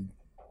they've been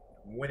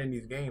winning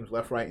these games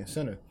left, right, and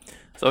center.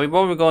 So we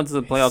both been going to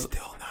the playoffs. He's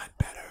still not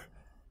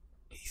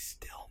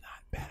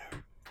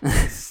better.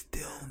 He's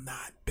still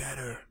not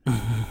better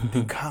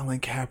than Colin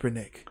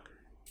Kaepernick.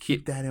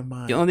 Keep that in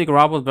mind. You don't think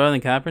Garoppolo's better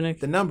than Kaepernick?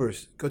 The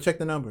numbers. Go check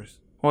the numbers.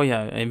 Oh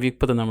yeah, if you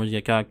put the numbers, yeah,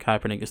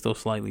 Kaepernick is still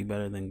slightly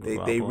better than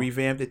Garoppolo. They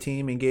revamped the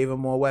team and gave him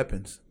more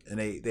weapons, and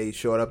they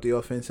shored up the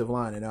offensive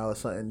line, and all of a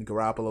sudden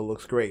Garoppolo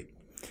looks great.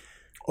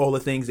 All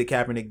the things that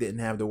Kaepernick didn't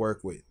have to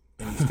work with,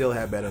 and he still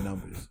had better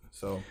numbers.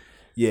 So,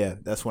 yeah,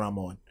 that's what I'm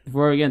on.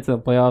 Before we get into the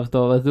playoffs,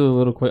 though, let's do a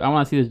little quick. I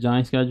want to see this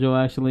Giants schedule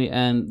actually,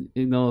 and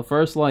the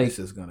first this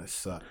is gonna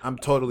suck. I'm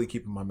totally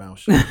keeping my mouth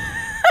shut.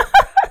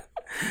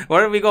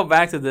 Why don't we go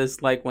back to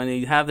this? Like when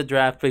they have the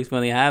draft picks,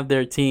 when they have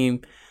their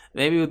team.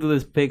 Maybe we'll do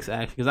this picks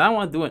actually because I don't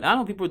want to do it. I don't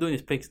know if people are doing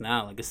these picks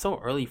now. Like it's so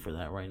early for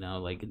that right now.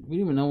 Like we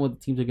don't even know what the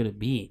teams are gonna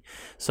be.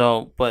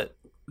 So, but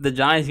the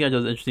Giants schedule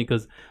is interesting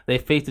because they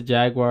face the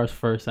Jaguars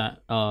first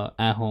at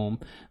home.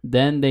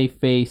 Then they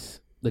face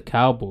the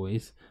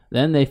Cowboys.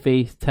 Then they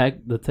face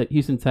the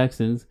Houston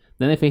Texans.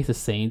 Then they face the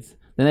Saints.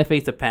 Then they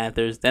face the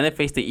Panthers. Then they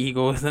face the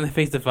Eagles. Then they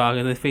face the Falcons.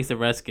 Then they face the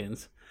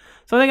Redskins.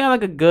 So they got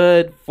like a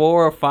good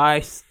 4 or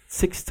 5,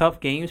 6 tough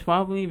games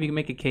probably. If you can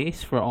make a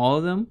case for all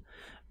of them.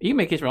 You can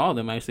make a case for all of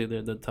them, actually.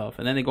 They're tough.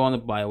 And then they go on the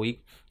bye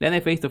week. Then they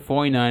face the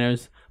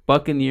 49ers,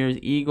 Buccaneers,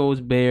 Eagles,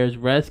 Bears,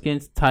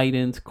 Redskins,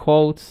 Titans,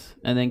 Colts,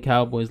 and then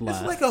Cowboys last.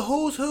 It's like a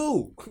who's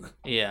who.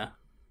 Yeah.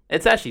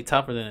 It's actually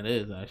tougher than it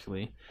is,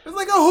 actually. It's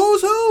like a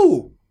who's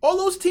who. All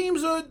those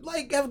teams are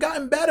have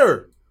gotten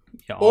better.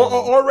 Yeah, or are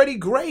already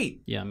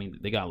great. Yeah, I mean,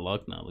 they got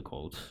luck now, the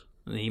Colts.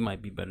 He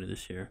might be better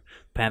this year.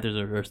 Panthers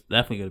are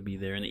definitely going to be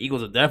there. And the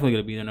Eagles are definitely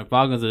going to be there. And the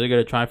Falcons, they're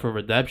going to try for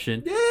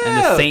redemption. Yeah. And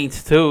the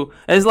Saints, too.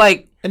 It's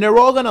like... And they're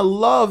all going to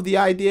love the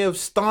idea of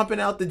stomping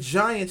out the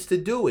Giants to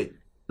do it.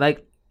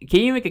 Like,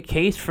 can you make a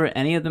case for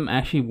any of them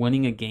actually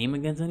winning a game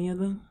against any of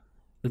them?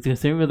 Like,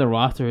 considering where the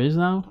roster is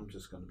now? I'm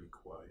just going to be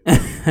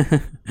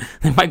quiet.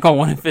 They might go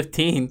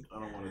 1-15. I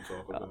don't want to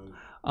talk about it.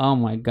 Oh,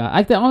 my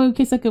God. The only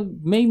case I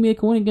could maybe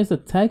make a win against the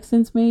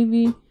Texans,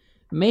 maybe...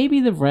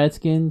 Maybe the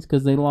Redskins,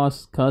 because they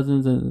lost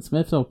Cousins and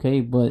Smith's okay,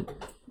 but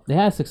they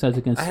had success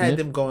against Smith. I had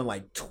them going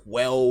like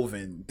 12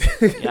 and...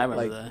 Yeah, I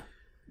remember that.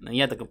 And you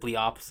had the complete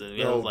opposite.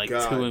 You had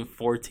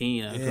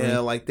 2-14. Actually. Yeah,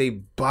 like they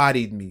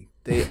bodied me.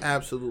 They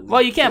absolutely...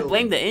 Well, you can't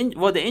blame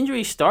the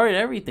injury started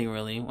everything,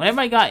 really. When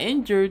everybody got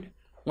injured...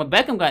 When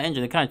Beckham got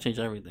injured, they kind of changed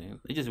everything.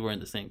 They just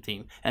weren't the same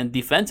team. And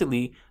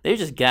defensively, they were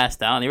just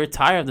gassed out. They were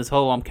tired of this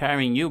whole, I'm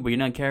carrying you, but you're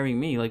not carrying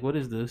me. Like, what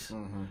is this?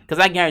 Because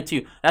I guarantee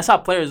you, that's how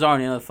players are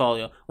in the NFL,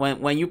 yo.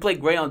 When you play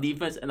great on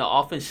defense and the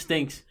offense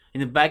stinks,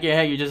 in the back of your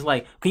head, you're just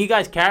like, can you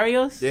guys carry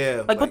us?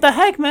 Yeah. Like what the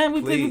heck, man?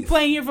 We've been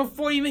playing here for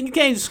 40 minutes. You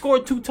can't score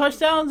 2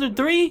 touchdowns or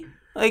 3?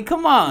 Like,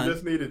 come on. You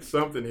just needed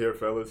something here,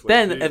 fellas. Like,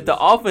 then, Jesus. if the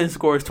offense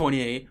scores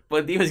 28,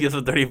 but the defense gets for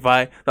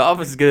 35, the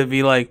offense is going to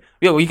be like,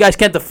 yo, you guys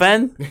can't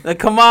defend? Like,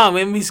 come on,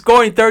 man. We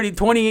scoring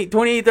 28,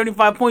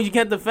 35 points. You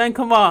can't defend?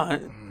 Come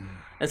on.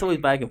 It's always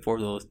back and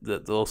forth,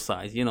 those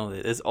sides. You know,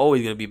 it's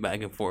always going to be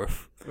back and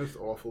forth. That's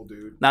awful,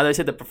 dude. Now, they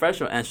said the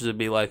professional answers would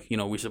be like,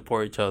 we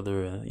support each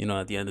other.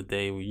 At the end of the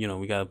day,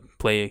 we got to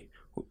play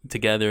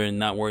together and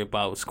not worry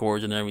about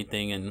scores and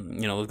everything.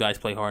 And, those guys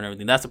play hard and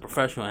everything. That's the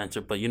professional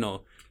answer. But,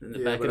 in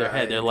the back of their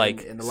head, they're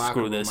like, in the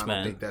screw room, this, man. I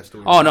don't think that's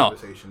the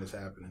conversation is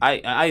happening.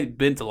 I've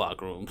been to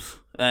locker rooms.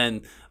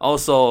 And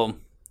also,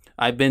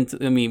 when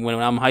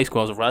I'm in high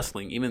school, I was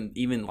wrestling.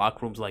 Even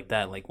locker rooms like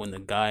that, like when the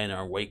guy in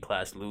our weight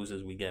class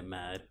loses, we get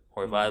mad.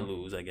 Or if I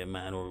lose, I get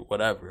mad or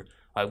whatever.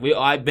 Like,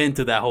 I've been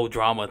to that whole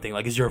drama thing.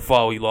 Like, it's your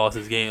fault we lost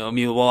this game.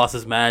 We lost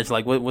this match.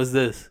 Like, what was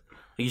this?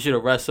 You should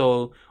have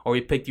wrestled, or we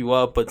picked you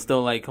up, but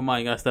still, like, come on,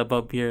 you gotta step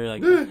up here.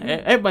 Like,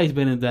 everybody's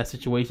been in that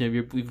situation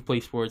if you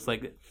play sports.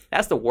 Like,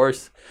 that's the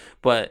worst.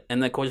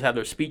 And the coaches have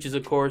their speeches,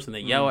 of course, and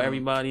they yell at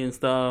everybody and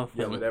stuff.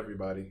 Yell at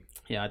everybody.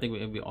 Yeah, I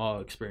think we all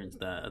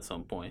experienced that at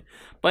some point.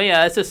 But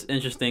yeah, it's just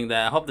interesting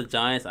that I hope the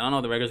Giants, I don't know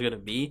what the record's gonna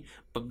be,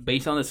 but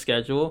based on the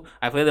schedule,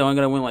 I feel like they're only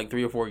gonna win like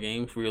 3 or 4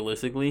 games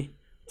realistically.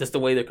 Just the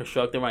way they're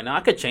constructed right now.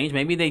 It could change.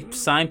 Maybe they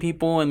sign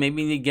people and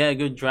maybe they get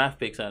good draft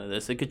picks out of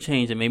this. It could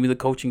change and maybe the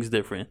coaching's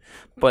different.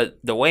 But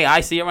the way I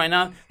see it right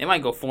now, they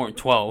might go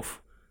 4-12.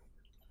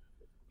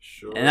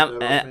 Sure,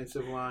 and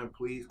offensive line,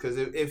 please. Because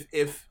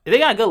if they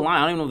got a good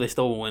line, I don't even know if they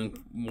still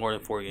win more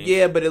than 4 games.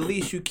 Yeah, but at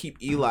least you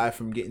keep Eli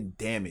from getting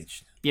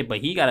damaged. Yeah, but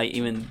he got to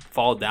even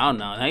fall down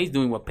now. Now he's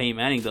doing what Peyton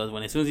Manning does.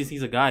 When as soon as he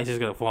sees a guy, he's just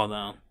going to fall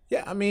down.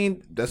 Yeah, I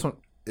mean, that's what.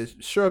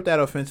 Sure up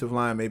that offensive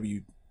line, maybe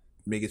you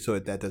make it so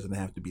that doesn't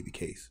have to be the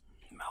case.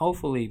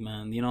 Hopefully,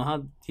 man.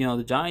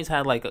 The Giants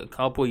had like a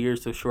couple of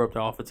years to shore up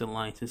their offensive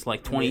line since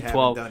like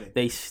 2012.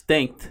 They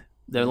stinked.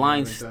 Their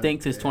line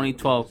stinks since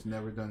 2012.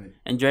 Never done it.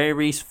 And Jerry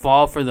Reese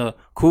fall for the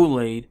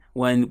Kool-Aid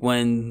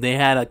when they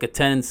had like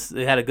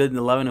they had a good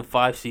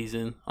 11-5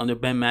 season under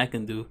Ben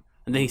McAdoo,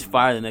 and then he's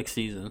fired the next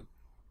season.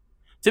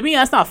 To me,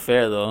 that's not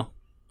fair though.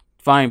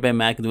 Firing Ben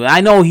McAdoo.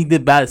 I know he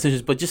did bad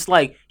decisions, but just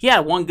like he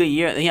had one good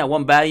year, and he had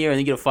one bad year, and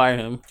then you gotta fire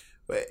him.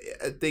 But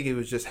I think it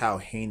was just how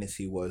heinous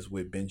he was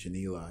with benching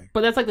Eli.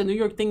 But that's like the New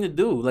York thing to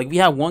do. Like, we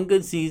have one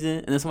good season,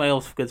 and then somebody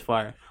else gets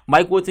fired.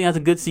 Mike Woodson has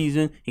a good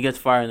season, he gets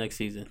fired next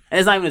season. And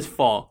it's not even his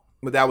fault.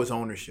 But that was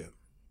ownership.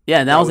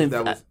 Yeah, that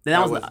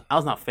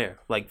was not fair.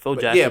 Like Phil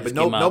Jackson. Yeah, but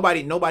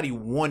nobody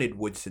wanted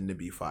Woodson to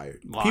be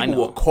fired. Well, People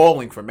were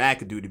calling for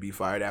McAdoo to be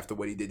fired after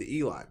what he did to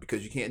Eli,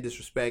 because you can't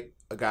disrespect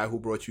a guy who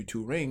brought you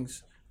 2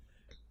 rings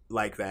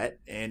like that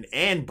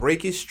and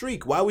break his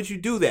streak. Why would you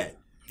do that?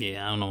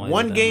 Yeah, I don't know.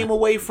 One game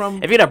away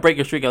from. If you're gonna break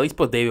your streak, at least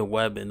put David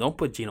Webb in. Don't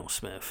put Geno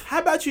Smith. How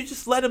about you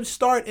just let him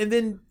start and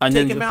then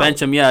take him out?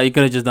 Bench him? Yeah, you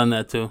could have just done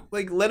that too.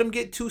 Like, let him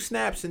get 2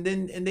 snaps and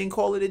then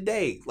call it a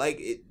day. Like,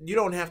 you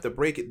don't have to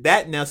break it.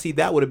 That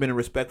would have been a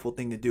respectful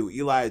thing to do.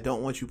 Eli, I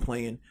don't want you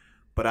playing,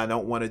 but I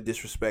don't want to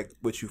disrespect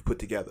what you've put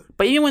together.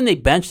 But even when they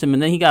benched him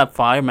and then he got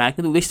fired,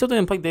 McAdoo, they still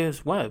didn't play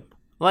Davis Webb.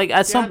 Like,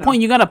 at some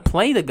point, you gotta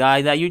play the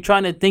guy that you're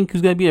trying to think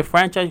who's gonna be a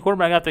franchise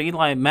quarterback after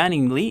Eli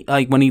Manning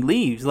when he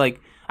leaves.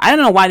 Like, I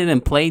don't know why they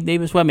didn't play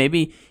Davis Webb.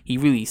 Maybe he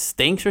really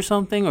stinks or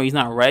something, or he's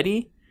not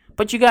ready.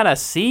 But you gotta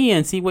see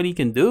what he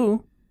can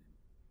do.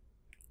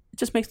 It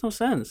just makes no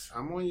sense.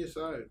 I'm on your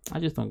side. I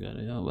just don't get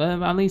it.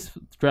 Well, at least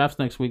drafts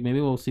next week.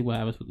 Maybe we'll see what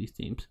happens with these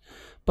teams.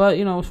 But,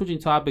 switching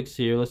topics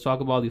here. Let's talk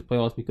about these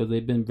playoffs because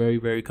they've been very,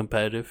 very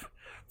competitive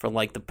for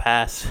like the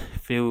past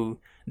few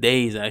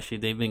days. Actually,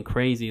 they've been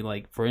crazy.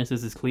 Like, for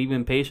instance, this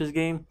Cleveland Pacers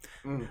game,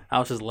 I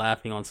was just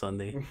laughing on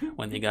Sunday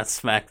when they got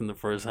smacked in the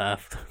first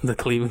half, the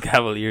Cleveland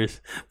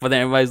Cavaliers. But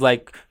then everybody's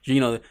like,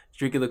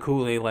 drinking the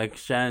Kool-Aid, like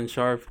Shannon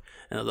Sharp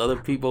and those other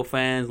people,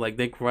 fans like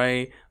Dick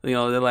Wright.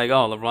 They're like,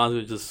 oh, LeBron's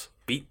would just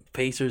beat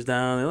Pacers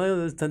down.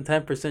 There's a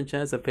 10%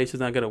 chance that Pacers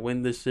not gonna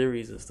win this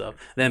series and stuff.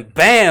 And then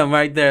bam,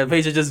 right there, the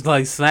Pacers just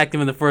like smacked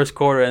him in the first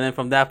quarter, and then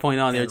from that point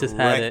on, they just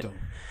had it.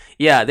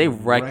 Yeah, they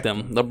wrecked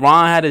them.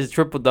 LeBron had his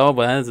triple-double,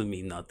 but that doesn't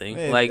mean nothing.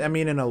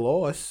 In a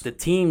loss. The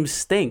team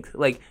stink.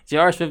 Like,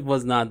 J.R. Smith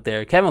was not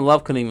there. Kevin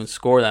Love couldn't even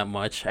score that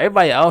much.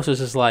 Everybody else was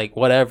just like,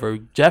 whatever.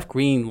 Jeff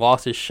Green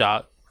lost his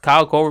shot.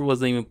 Kyle Korver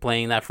wasn't even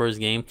playing that first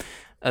game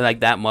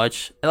that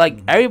much.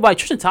 Everybody,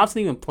 Tristan Thompson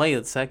didn't even play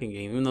the second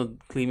game, even though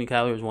Cleveland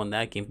Cavaliers won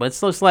that game. But it's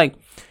just like,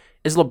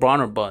 it's LeBron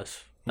or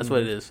bust. That's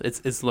what it is.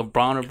 It's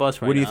LeBron or bust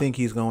right now. Where do you think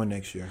he's going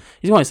next year?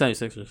 He's going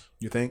 76ers.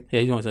 You think?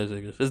 Yeah, he's going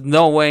 76ers. There's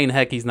no way in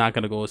heck he's not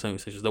going to go with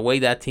 76ers. The way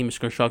that team is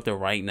constructed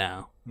right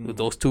now, with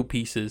those 2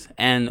 pieces,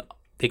 and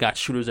they got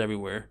shooters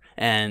everywhere.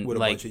 And with a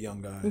bunch of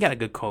young guys. You got a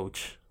good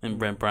coach in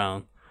Brent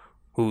Brown,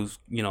 who's,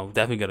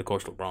 definitely going to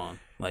coach LeBron.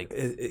 Like,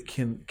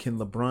 can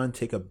LeBron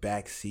take a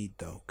back seat,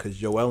 though? Because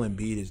Joel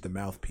Embiid is the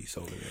mouthpiece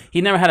over there.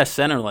 He never had a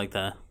center like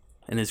that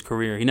in his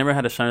career. He never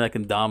had a center that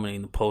can dominate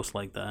in the post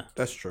like that.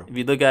 That's true. If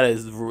you look at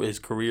his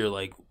career,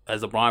 like,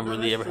 has LeBron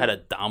really ever had a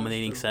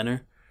dominating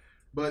center?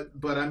 But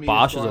I mean,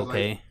 Bosh is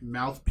okay. Like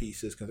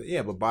mouthpieces,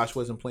 but Bosh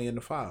wasn't playing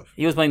the 5.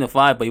 He was playing the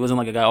 5, but he wasn't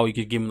like a guy. You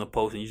could give him the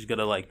post, and you just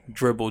gotta like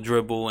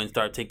dribble, and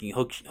start taking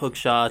hook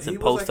shots and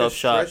post up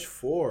shots.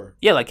 4.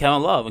 Yeah, like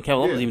Kevin Love, and Kevin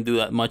Love doesn't even do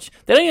that much.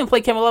 They don't even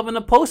play Kevin Love in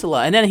the post a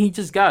lot, and then he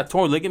just got a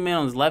torn ligament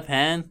on his left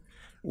hand,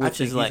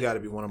 which is like he's got to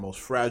be one of the most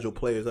fragile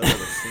players I've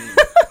ever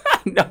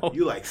seen. No,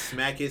 you like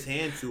smack his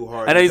hand too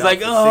hard. I know he's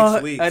like, oh,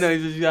 6 weeks. I know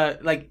he's just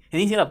got like, and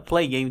he's gonna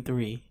play Game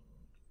 3.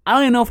 I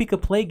don't even know if he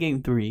could play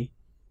Game 3.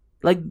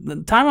 Like,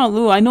 Tyronn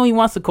Lue, I know he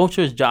wants to coach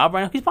for his job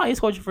right now. He's probably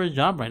coaching for his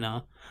job right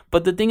now.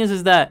 But the thing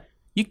is that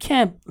you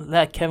can't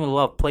let Kevin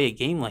Love play a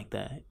game like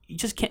that. You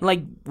just can't,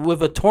 like,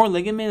 with a torn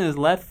ligament in his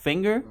left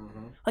finger.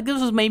 Like,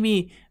 this was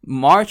maybe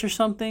March or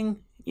something.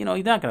 He's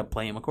not going to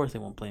play him. Of course they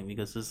won't play him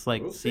because it's,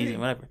 like, season,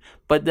 whatever.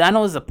 But I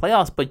know it's the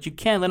playoffs, but you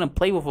can't let him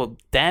play with a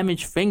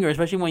damaged finger,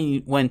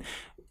 especially when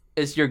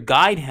it's your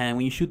guide hand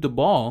when you shoot the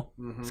ball.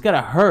 It's got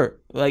to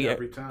hurt. Like,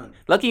 every time.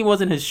 Lucky it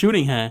wasn't his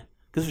shooting hand.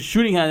 Because with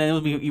shooting hand, then it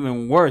would be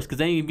even worse. Because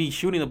then he'd be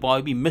shooting the ball,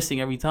 he'd be missing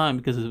every time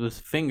because of his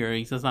finger.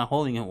 He's just not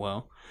holding it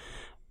well.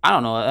 I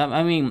don't know.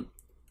 I mean,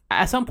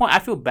 at some point, I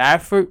feel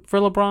bad for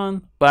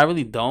LeBron, but I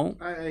really don't.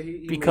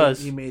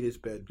 He made his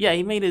bed. Yeah,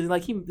 he made it.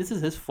 Like, this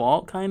is his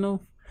fault, kind of.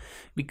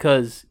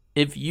 Because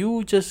if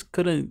you just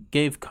could have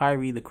gave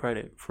Kyrie the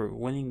credit for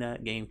winning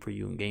that game for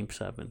you in Game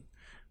 7,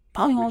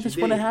 probably all this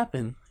would have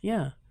happened.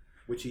 Yeah.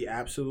 Which he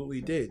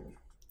absolutely did.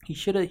 He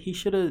should have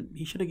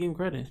given him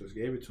credit. Just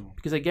gave it to him.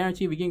 Because I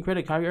guarantee if he gave him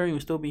credit, Kyrie Irving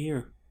would still be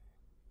here.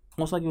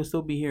 Most likely would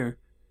still be here.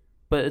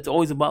 But it's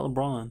always about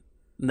LeBron.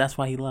 And that's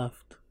why he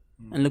left.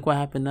 And look what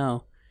happened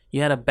now.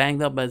 You had a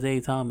banged up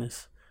Isaiah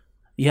Thomas.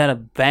 You had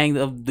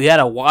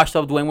a washed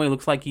up Dwayne Wade.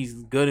 Looks like he's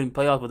good in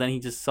playoffs, but then he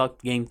just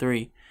sucked Game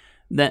 3.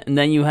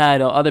 Then you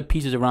had other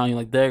pieces around you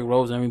like Derrick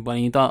Rose and everybody.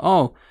 And you thought,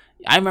 oh,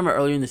 I remember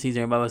earlier in the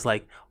season, everybody was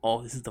like,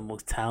 oh, this is the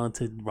most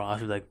talented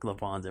roster that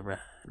LeBron's ever had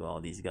with all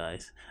these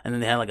guys. And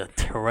then they had like a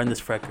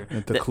horrendous record.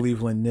 At the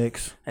Cleveland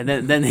Knicks. And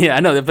then yeah,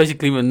 I know, they're basically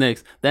Cleveland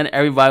Knicks. Then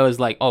everybody was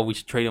like, oh, we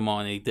should trade him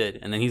on, and they did.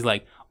 And then he's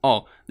like,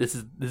 oh, this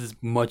is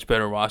much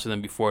better roster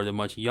than before. They're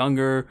much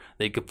younger.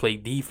 They could play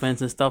defense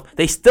and stuff.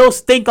 They still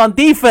stink on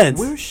defense.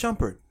 Where's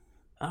Shumpert?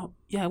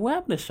 Yeah, what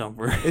happened to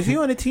Shumpert? Is he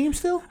on the team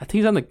still? I think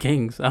he's on the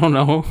Kings. I don't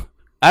know.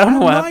 I have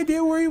no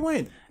idea where he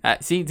went. I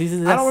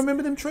don't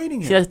remember them trading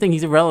him. See, that's the thing.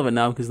 He's irrelevant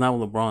now because not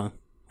with LeBron.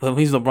 But when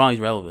he's LeBron, he's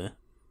relevant.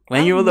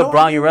 When you're with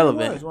LeBron, you're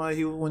relevant.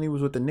 When he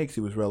was with the Knicks,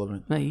 he was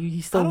relevant. No, he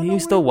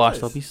was still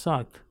washed up. He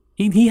sucked.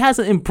 He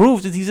hasn't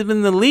improved since he's been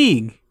in the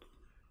league.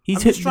 I'm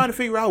just trying to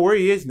figure out where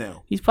he is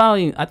now. He's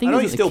probably. I know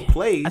he still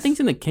plays. I think he's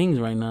in the Kings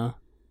right now.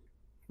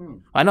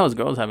 I know his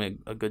girl's having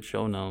a good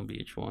show now on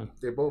VH1.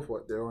 They're both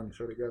what? They're on the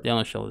show together. They're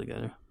on a show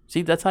together.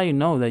 See, that's how you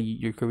know that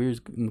your career is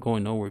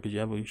going nowhere because you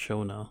have a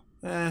show now.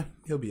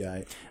 He'll be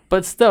alright.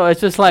 But still,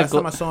 it's just like last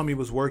time I saw him, he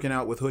was working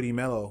out with Hoodie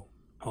Mello.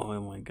 Oh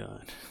my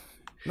god.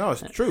 No,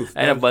 it's the truth.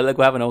 I know, but look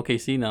what happened to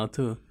OKC now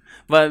too.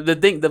 But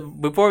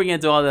before we get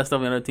into all that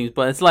stuff in other teams,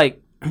 but it's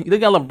like you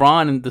look at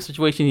LeBron and the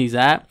situation he's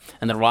at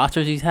and the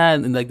rosters he's had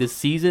and like this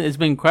season, it's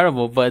been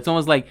incredible. But it's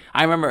almost like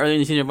I remember earlier in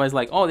the season, everybody's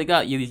like, oh, they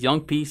got these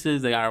young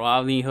pieces. They got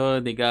Rodney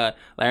Hood, they got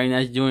Larry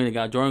Nash Jr., they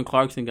got Jordan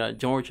Clarkson, got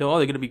George Hill. Oh,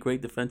 they're gonna be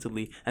great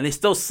defensively, and they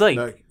still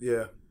stink.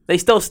 They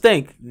still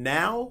stink.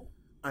 Now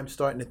I'm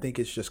starting to think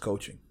it's just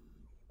coaching.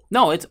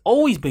 No, it's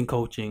always been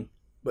coaching.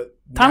 But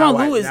Tyronn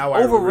Lue is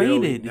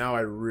overrated. Now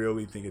I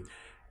really think it.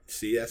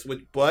 See, that's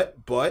what.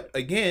 But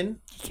again,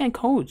 he can't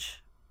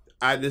coach.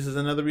 This is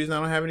another reason I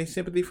don't have any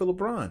sympathy for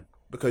LeBron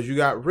because you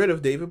got rid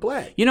of David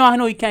Blatt. You know, I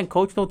know he can't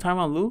coach though,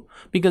 Tyronn Lue,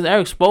 because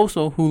Eric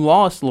Spoelstra, who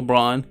lost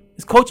LeBron,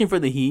 is coaching for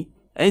the Heat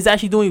and he's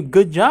actually doing a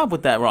good job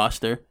with that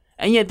roster.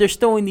 And yet they're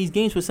still in these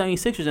games with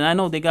 76ers, and I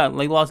know they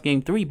lost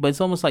game 3, but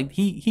it's almost like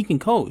he can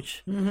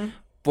coach. Mm-hmm.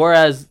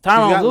 Whereas Tyronn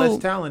Lue, he's got less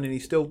talent, and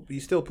he's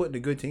still putting a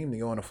good team to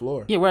go on the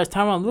floor. Yeah, whereas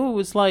Tyronn Lue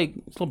is like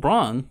it's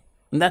LeBron,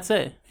 and that's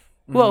it.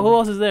 Who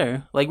else is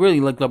there? Like really,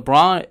 like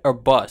LeBron or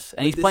bust,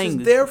 and he's playing.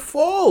 It's their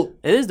fault.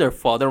 It is their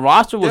fault. Their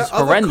roster was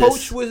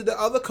horrendous. The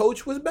other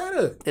coach was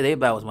better. Yeah, David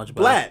Blatt was much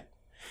better. Blatt.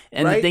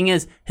 And the thing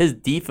is, his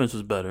defense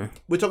was better.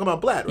 We're talking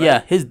about Blatt, right?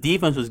 Yeah, his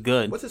defense was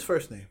good. What's his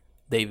first name?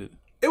 David.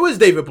 It was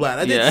David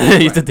Blatt.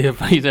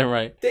 He's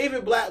right.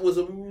 David Blatt was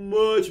a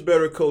much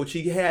better coach.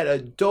 He had a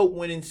dope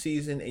winning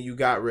season, and you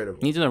got rid of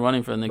him. He's in the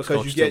running for the next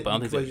coach too,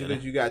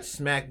 because you got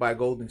smacked by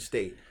Golden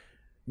State.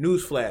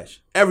 Newsflash: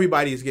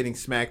 everybody is getting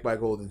smacked by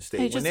Golden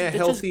State. When they're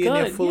healthy and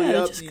they're fully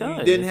up,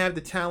 you didn't have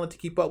the talent to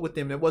keep up with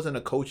them. It wasn't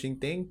a coaching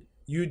thing.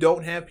 You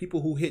don't have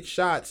people who hit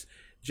shots.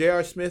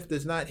 J.R. Smith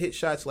does not hit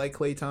shots like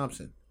Klay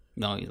Thompson.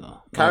 No, he's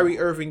not. Kyrie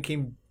Irving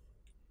can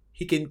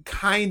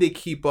kind of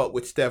keep up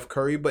with Steph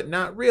Curry, but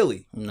not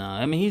really. No,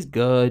 I mean he's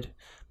good,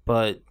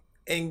 but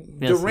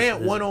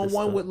Durant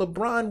one-on-one with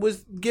LeBron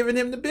was giving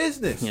him the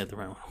business. Yeah,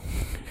 Durant.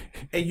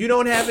 And you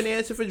don't have an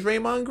answer for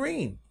Draymond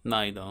Green.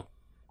 No, you don't.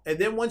 And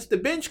then once the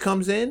bench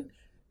comes in,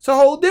 it's a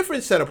whole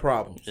different set of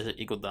problems. Just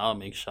Iguodala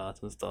makes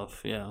shots and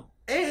stuff, yeah.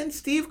 And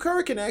Steve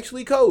Kerr can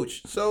actually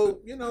coach, so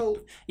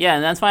Yeah,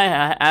 and that's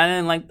why I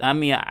didn't like. I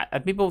mean,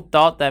 people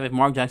thought that if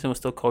Mark Jackson was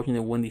still coaching, they'd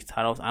win these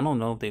titles. I don't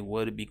know if they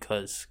would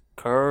because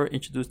Kerr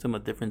introduced them a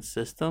different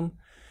system,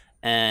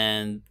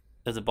 and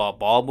there's about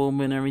ball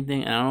movement and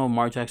everything. And I don't know if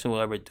Mark Jackson will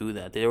ever do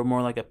that. They were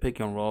more like a pick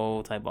and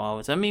roll type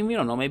offense. I mean, we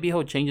don't know. Maybe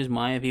he'll change his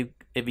mind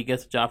if he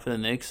gets a job for the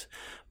Knicks.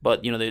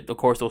 But of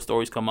course, those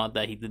stories come out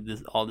that he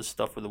did all this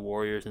stuff for the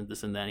Warriors and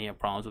this and that. And he had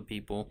problems with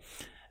people.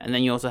 And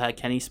then you also had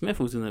Kenny Smith,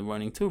 who's in the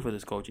running too for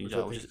this coaching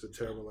job. I think it's a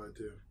terrible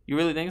idea. You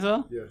really think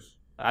so? Yes.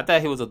 I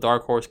thought he was a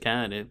dark horse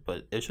candidate,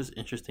 but it's just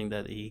interesting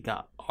that he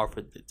got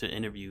offered to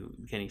interview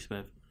Kenny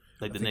Smith.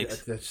 Like the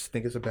Knicks. I just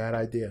think it's a bad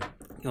idea.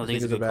 You don't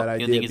think it's a bad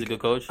idea? You think he's a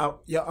good coach?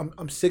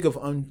 I'm sick of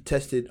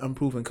untested,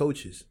 unproven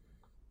coaches.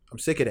 I'm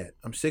sick of that.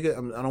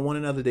 I don't want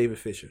another David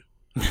Fisher.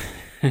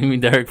 You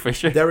mean Derek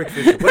Fisher? Derek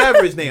Fisher.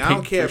 Whatever his name. I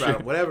don't care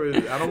about him. Whatever.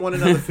 I don't want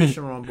another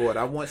Fisher on board.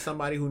 I want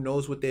somebody who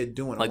knows what they're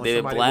doing. Like I want David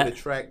somebody Blatt?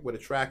 with a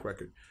track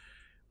record.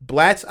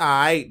 Blatt's all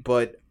right,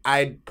 but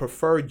I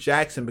prefer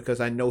Jackson because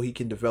I know he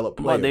can develop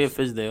players. What about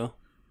David Fizdale?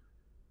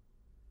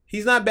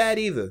 He's not bad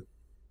either.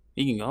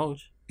 He can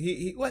coach.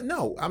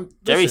 No,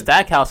 Jerry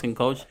Stackhouse can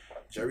coach.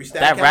 Jerry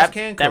Stackhouse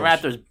can coach. That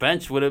Raptors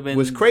bench would have been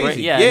was crazy. Great.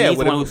 Yeah, he's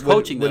the one who's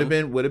coaching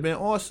them. Would have been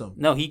awesome.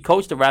 No, he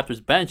coached the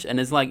Raptors bench, and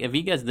it's like if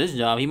he gets this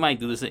job, he might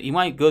do this. He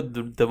might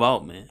good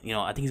development.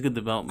 I think he's good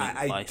development.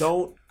 I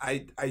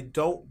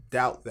don't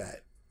doubt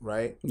that.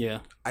 Right? Yeah.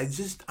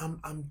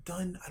 I'm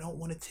done. I don't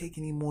want to take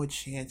any more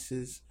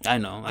chances. I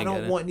know. I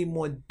don't want any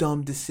more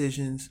dumb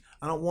decisions.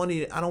 I don't want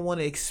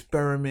to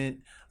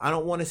experiment. I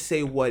don't want to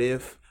say what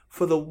if.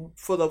 For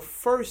the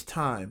first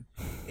time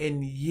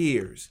in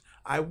years,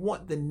 I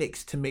want the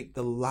Knicks to make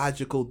the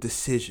logical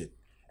decision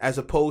as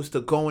opposed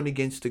to going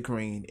against the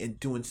grain and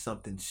doing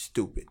something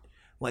stupid.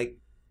 Like,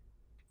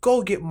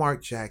 go get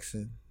Mark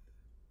Jackson.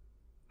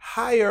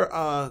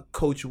 Hire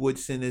Coach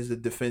Woodson as a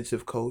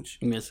defensive coach.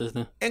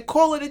 Assistant. And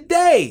call it a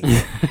day.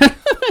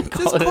 Just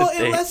call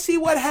it and let's see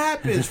what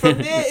happens. From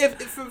there,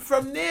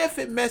 if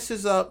it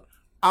messes up,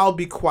 I'll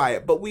be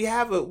quiet. But we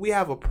have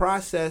a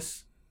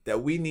process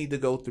that we need to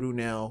go through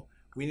now.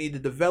 We need to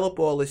develop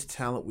all this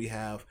talent we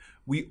have.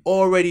 We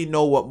already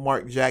know what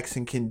Mark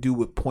Jackson can do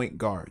with point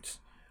guards.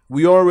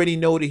 We already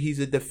know that he's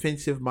a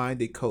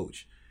defensive-minded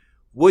coach.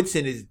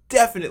 Woodson is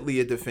definitely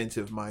a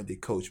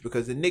defensive-minded coach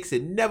because the Knicks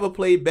had never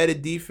played better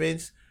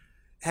defense,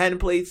 hadn't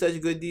played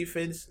such good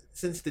defense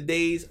since the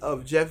days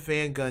of Jeff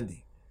Van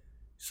Gundy.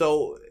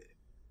 So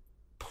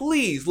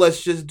please,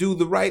 let's just do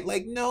the right.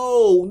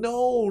 No,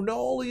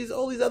 all these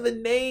other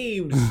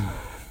names,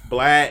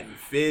 Blatt and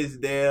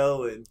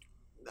Fizdale and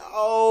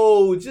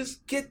No,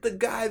 just get the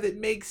guy that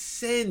makes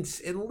sense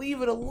and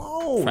leave it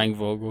alone. Frank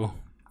Vogel.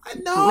 I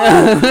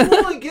know.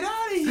 Come on, get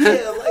out of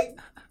here. Like,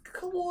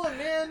 come on,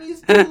 man.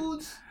 These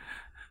dudes.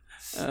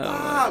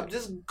 Stop.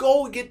 Just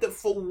go get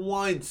for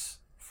once.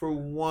 For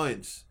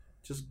once.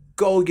 Just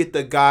go get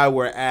the guy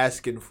we're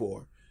asking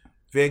for.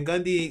 Van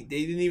Gundy,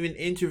 they didn't even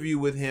interview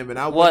with him, and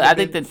I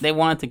think that they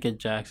wanted to get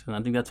Jackson.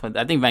 I think that's what.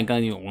 I think Van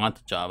Gundy didn't want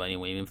the job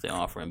anyway, even if they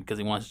offer him, because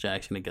he wants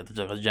Jackson to get the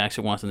job. Because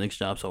Jackson wants the Knicks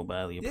job so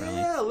badly. Apparently.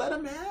 Yeah, let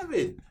him have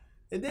it,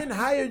 and then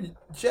hire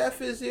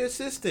Jeff as the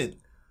assistant,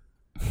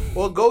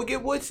 or go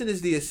get Woodson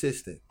as the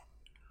assistant,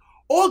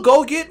 or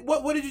go get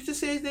what did you just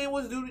say his name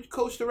was? Dude, who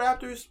coached the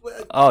Raptors.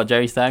 Oh,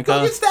 Jerry Stackhouse.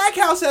 Go get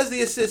Stackhouse as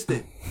the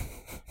assistant.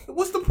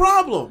 What's the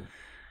problem?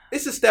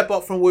 It's a step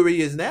up from where he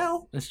is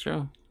now. That's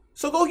true.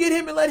 So go get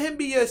him and let him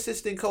be your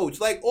assistant coach.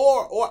 Like,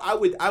 or I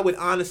would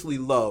honestly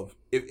love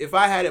if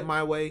I had it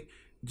my way,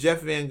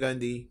 Jeff Van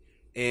Gundy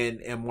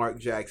and Mark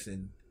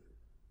Jackson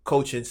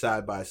coaching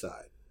side by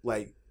side.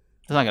 Like,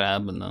 it's not gonna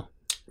happen though.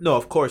 No,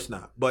 of course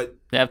not. But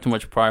they have too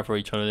much pride for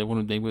each other. They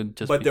would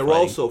just. But they're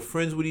fighting. Also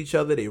friends with each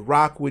other. They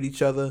rock with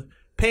each other.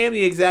 Pay them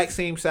the exact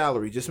same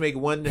salary. Just make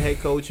one the head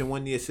coach and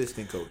one the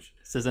assistant coach.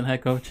 Assistant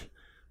head coach.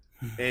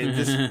 And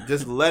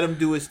just let him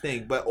do his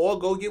thing. But or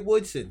go get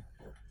Woodson.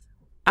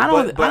 I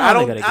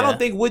don't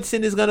think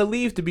Woodson is gonna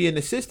leave to be an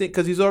assistant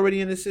because he's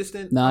already an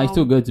assistant. No, he's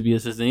too good to be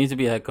assistant. He needs to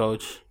be a head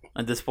coach.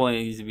 At this point,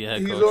 he needs to be a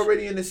head coach. He's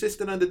already an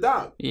assistant under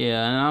Doc.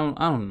 Yeah, and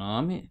I don't know.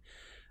 I mean,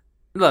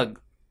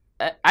 look,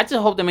 I just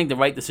hope they make the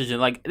right decision.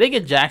 Like they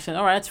get Jackson,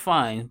 all right, that's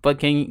fine. But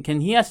can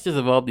he has to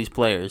develop these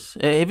players?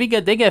 If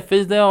they get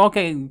Fizdale,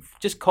 okay,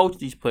 just coach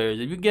these players.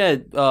 If you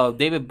get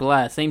David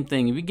Blatt, same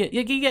thing. If you get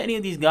any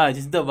of these guys,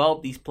 just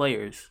develop these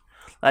players.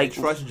 Like,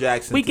 I trust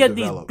Jackson. We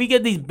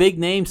get these big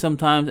names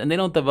sometimes, and they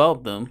don't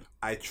develop them.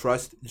 I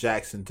trust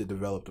Jackson to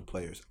develop the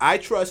players. I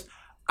trust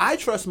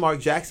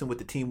Mark Jackson with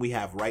the team we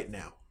have right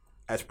now,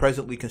 as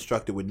presently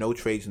constructed with no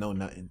trades, no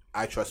nothing.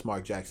 I trust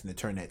Mark Jackson to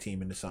turn that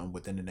team into something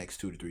within the next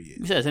 2 to 3 years.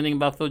 We said the same thing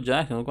about Phil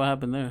Jackson. Look what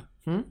happened there.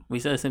 We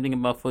said the same thing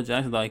about Phil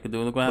Jackson that he could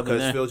do. Look what happened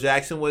there. Because Phil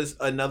Jackson was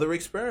another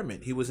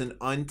experiment. He was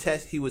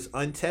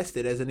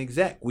untested as an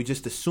exec. We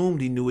just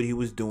assumed he knew what he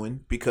was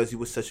doing because he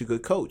was such a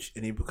good coach,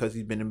 and because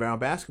he's been around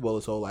basketball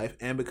his whole life,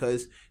 and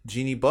because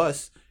Jeannie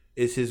Buss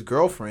is his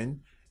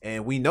girlfriend,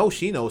 and we know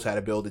she knows how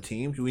to build a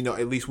team. We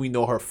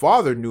know her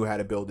father knew how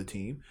to build a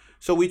team.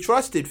 So we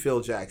trusted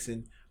Phil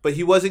Jackson, but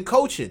he wasn't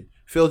coaching.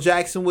 Phil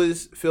Jackson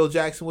was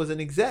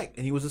an exec,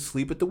 and he was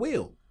asleep at the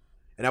wheel.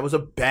 And that was a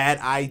bad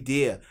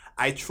idea.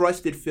 I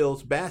trusted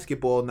Phil's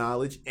basketball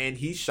knowledge, and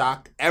he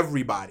shocked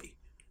everybody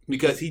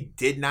because he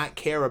did not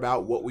care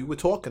about what we were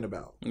talking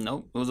about.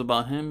 Nope. It was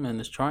about him and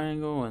this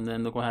triangle, and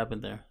then look what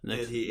happened there.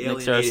 He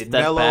alienated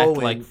Melo.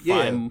 Like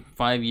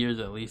 5 years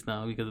at least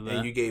now because of that.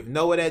 And you gave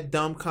Noah that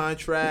dumb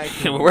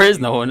contract. Where is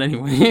Noah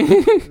anyway?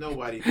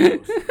 Nobody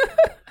knows.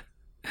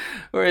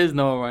 Where is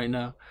Noah right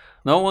now?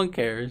 No one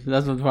cares.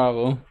 That's the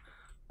problem.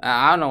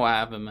 I don't know what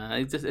happened, man.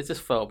 It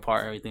just fell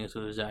apart, everything, as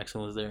soon as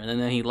Jackson was there. And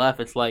then he left.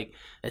 It's like,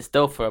 it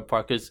still fell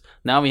apart because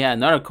now we had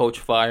another coach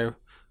fire.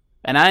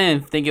 And I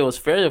didn't think it was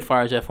fair to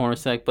fire Jeff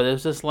Hornacek, but it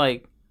was just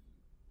like,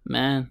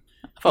 man,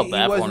 I felt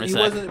bad for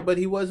Hornacek. But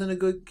he wasn't a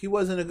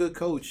good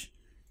coach.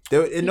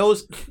 In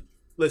those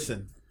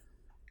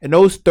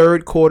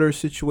third quarter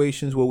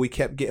situations where we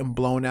kept getting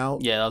blown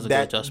out, yeah, that was a good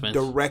adjustment.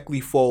 Directly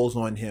falls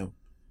on him.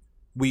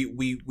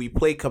 We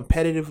play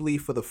competitively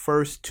for the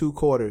first 2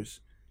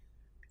 quarters.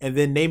 And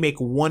then they make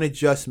one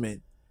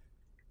adjustment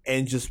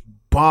and just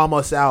bomb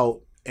us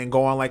out and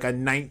go on like a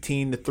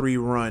 19-3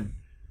 run.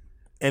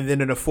 And then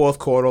in the fourth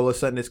quarter, all of a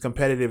sudden it's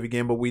competitive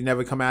again, but we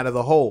never come out of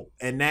the hole.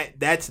 And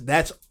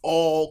that's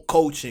all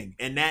coaching.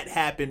 And that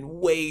happened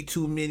way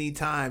too many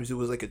times. It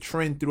was like a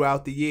trend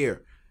throughout the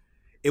year.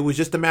 It was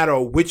just a matter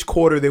of which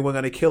quarter they were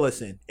going to kill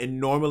us in. And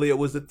normally it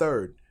was the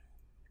third.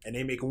 And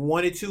they make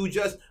 1 or 2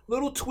 just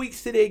little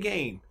tweaks to their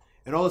game.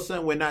 And all of a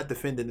sudden, we're not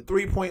defending the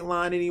 3-point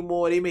line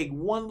anymore. They make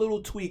one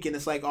little tweak, and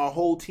it's like our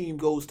whole team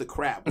goes to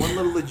crap. One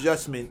little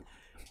adjustment,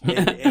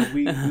 and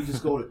we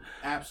just go to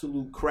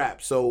absolute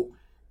crap. So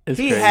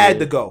he had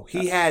to go.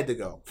 He had to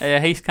go. Yeah,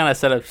 he's kind of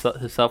set up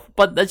himself.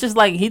 But that's just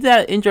like, he's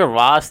that injured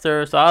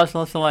roster, so I was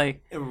also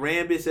like... And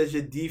Rambis as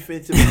your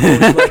defensive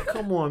coach, like,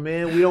 come on,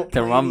 man. We don't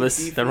play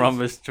he did the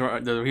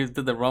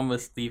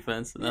Rambis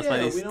defense. And that's why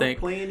they stink. We don't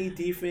play any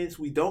defense.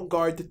 We don't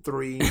guard the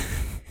 3.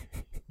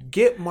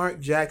 Get Mark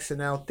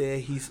Jackson out there.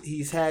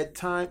 He's had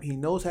time. He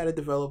knows how to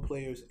develop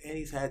players, and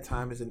he's had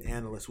time as an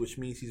analyst, which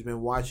means he's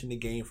been watching the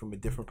game from a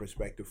different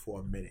perspective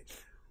for a minute.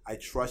 I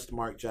trust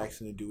Mark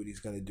Jackson to do what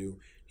he's going to do.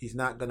 He's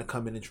not going to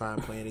come in and try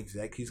and play an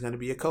exec. He's going to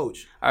be a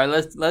coach. All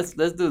right, let's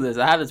do this.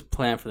 I have this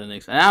plan for the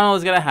Knicks, and I don't know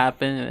what's going to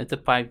happen. It's a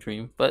pipe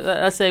dream, but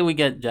let's say we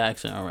get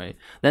Jackson. All right.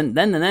 Then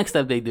the next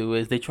step they do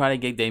is they try to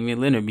get Damian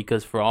Lillard,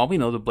 because for all we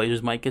know, the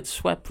Blazers might get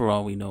swept for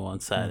all we know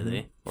on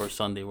Saturday or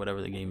Sunday,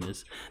 whatever the game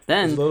is.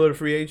 Then is Lillard a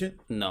free agent?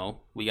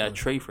 No, we got to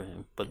trade for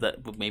him, but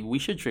maybe we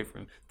should trade for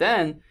him.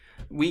 Then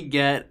we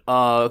get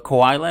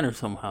Kawhi Leonard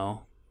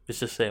somehow. Let's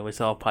just say it's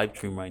all pipe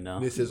dream right now.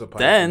 This is a pipe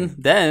dream.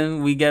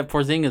 Then we get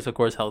Porzingis, of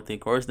course, healthy, of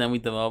course. Then we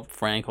develop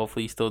Frank.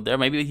 Hopefully he's still there.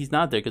 Maybe he's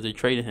not there because they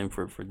traded him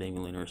for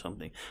Damian Lillard or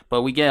something.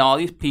 But we get all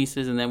these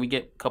pieces, and then we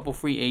get a couple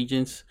free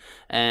agents,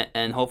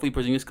 and hopefully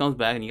Porzingis comes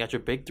back, and you got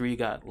your big three. You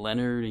got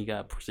Leonard, you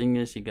got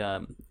Porzingis, you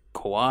got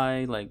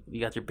Kawhi. Like, you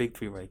got your big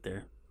three right there.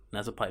 And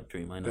that's a pipe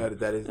dream, I know.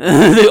 That is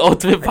the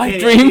ultimate pipe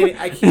dream.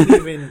 I can't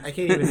even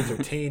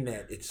entertain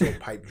that. It's so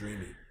pipe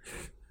dreamy.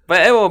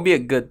 But it will be a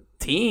good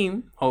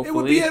team, hopefully. It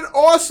would be an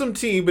awesome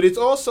team, but it's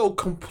also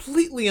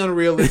completely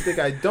unrealistic.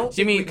 I don't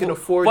think we can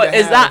afford but to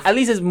it's have... not, at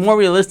least it's more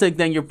realistic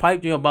than your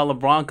pipe dream about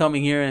LeBron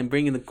coming here and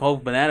bringing the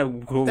Cove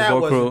Banana crew.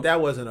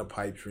 That wasn't a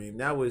pipe dream.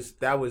 That was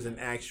an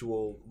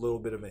actual little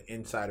bit of an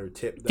insider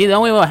tip. See, the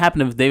only way what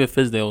happened if David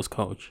Fizdale was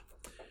coach.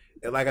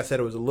 Like I said,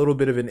 it was a little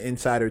bit of an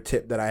insider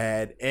tip that I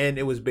had, and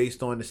it was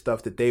based on the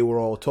stuff that they were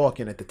all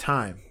talking at the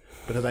time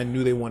because I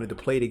knew they wanted to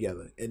play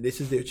together, and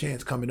this is their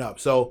chance coming up.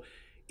 So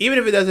even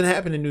if it doesn't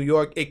happen in New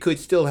York, it could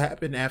still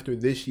happen after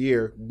this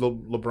year.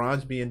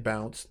 LeBron's being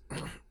bounced.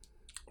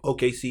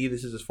 OKC,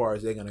 this is as far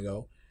as they're going to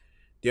go.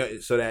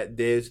 So that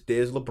there's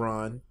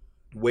LeBron.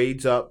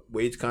 Wade's up.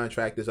 Wade's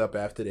contract is up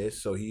after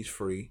this, so he's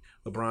free.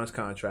 LeBron's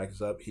contract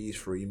is up. He's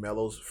free.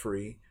 Melo's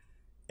free.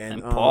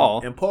 And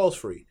Paul. And Paul's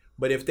free.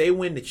 But if they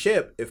win the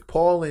chip, if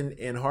Paul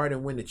and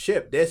Harden win the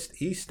chip,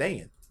 he's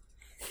staying.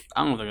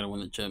 I don't know if they're gonna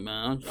win the chip,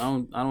 man.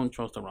 I don't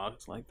trust the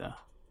Rockets like that.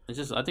 It's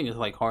just I think it's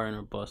like Harden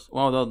or bust.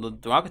 Well,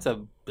 the Rockets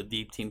have a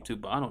deep team too,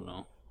 but I don't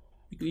know.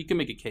 You can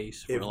make a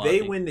case. For if a lot they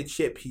of win the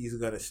chip, he's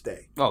gonna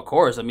stay. Oh, of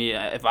course. I mean,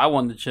 if I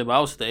won the chip,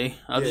 I'll stay.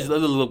 I'll just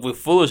look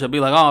foolish. I'd be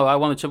like, oh, I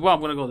won the chip. Well,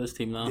 I'm gonna go with this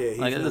team now.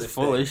 Yeah, like it's just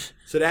foolish.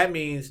 So that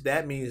means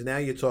now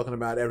you're talking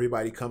about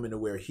everybody coming to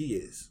where he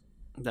is.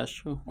 That's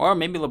true. Or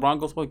maybe LeBron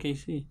goes to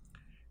OKC.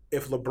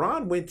 If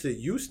LeBron went to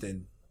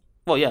Houston,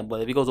 well, yeah, but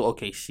if he goes to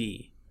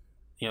OKC,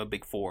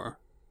 big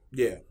four.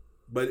 Yeah,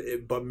 but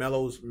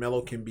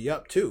Melo can be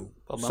up too.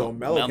 But so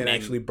Melo can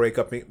actually break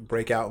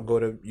out and go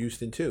to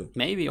Houston too.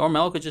 Maybe, or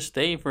Melo could just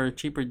stay for a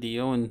cheaper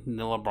deal, and then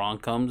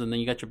LeBron comes, and then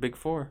you got your big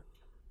four.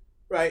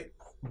 Right,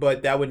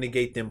 but that would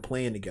negate them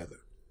playing together.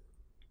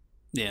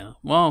 Yeah,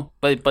 well,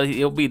 but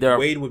he'll be there.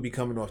 Wade would be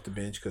coming off the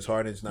bench because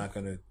Harden's not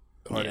gonna.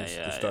 Harden's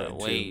starting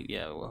Wade,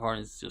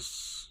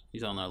 Harden's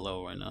he's on that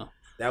low right now.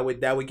 That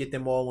would get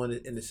them all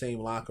in the same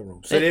locker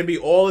room. So there'd be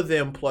all of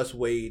them plus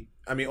Wade.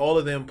 I mean, all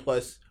of them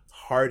plus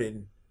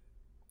Harden.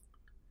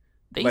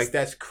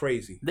 That's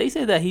crazy. They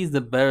say that he's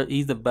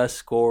the best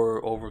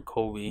scorer over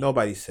Kobe.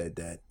 Nobody said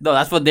that. No,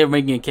 that's what they're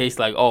making a case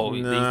like. Oh,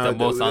 he's the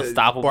most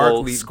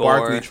unstoppable scorer.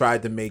 Barkley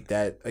tried to make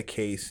that a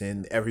case,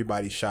 and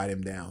everybody shot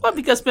him down. Well,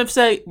 because Smith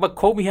said, but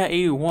Kobe had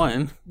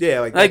 81.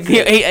 Yeah,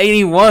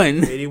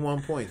 81.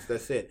 81 points.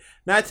 That's it.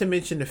 Not to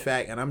mention the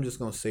fact, and I'm just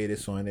gonna say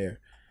this on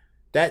there.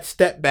 That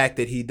step back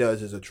that he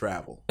does is a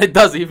travel. It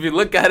does. If you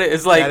look at it,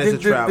 it's like... That is a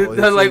travel.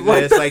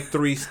 It's like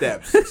 3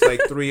 steps. It's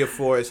like 3 or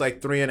 4. It's like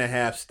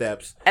 3.5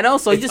 steps. And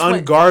also, it's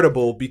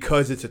unguardable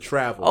because it's a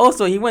travel.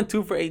 Also, he went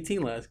 2 for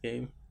 18 last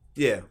game.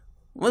 Yeah.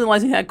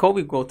 Otherwise, he had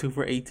Kobe go 2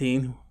 for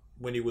 18.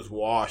 When he was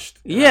washed.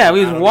 Yeah,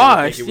 he was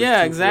washed.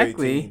 Yeah,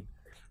 exactly.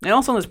 And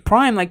also in his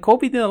prime, like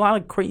Kobe did a lot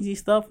of crazy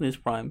stuff in his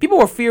prime. People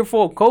were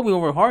fearful of Kobe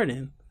over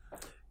Harden.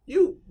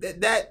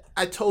 That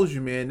I told you,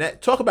 man.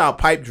 That talk about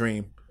pipe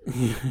dream.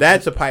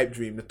 That's a pipe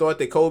dream. The thought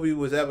that Kobe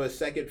was ever a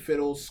second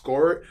fiddle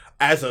scorer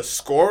as a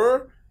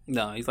scorer.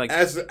 No, he's like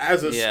as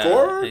a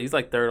scorer. He's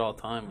like third all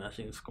time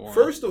actually scoring.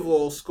 First of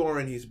all,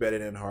 scoring he's better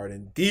than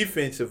Harden.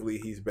 Defensively,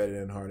 he's better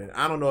than Harden.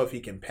 I don't know if he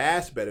can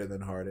pass better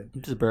than Harden.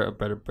 He's just a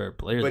better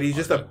player. But he's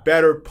just a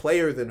better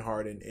player than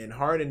Harden. And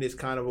Harden is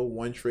kind of a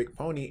one-trick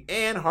pony.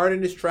 And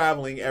Harden is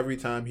traveling every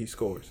time he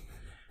scores.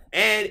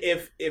 And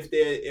if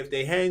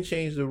they hadn't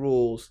changed the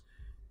rules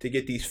to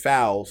get these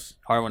fouls,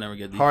 Harden would never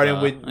get these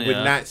Harden would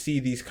not see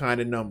these kind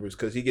of numbers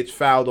because he gets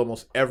fouled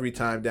almost every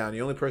time down.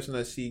 The only person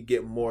I see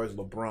get more is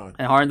LeBron.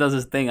 And Harden does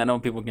his thing. I know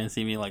people can't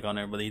see me like on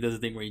there, but he does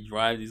his thing where he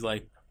drives. He's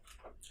like,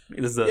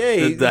 he does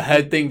the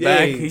head thing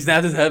back. He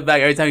snaps his head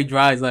back every time he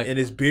drives. Like, and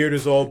his beard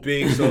is all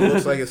big, so it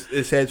looks like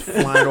his head's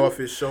flying off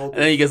his shoulder.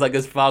 And then he gets like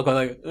this foul call,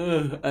 like,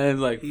 and it's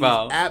like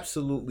foul.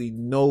 Absolutely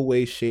no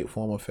way, shape,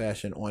 form, or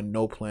fashion on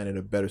no planet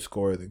a better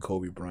scorer than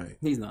Kobe Bryant.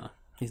 He's not.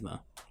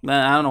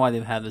 Man, I don't know why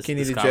they've had this.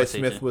 Kenny the Jet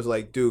Smith was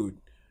like, dude,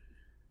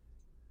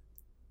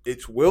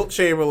 it's Wilt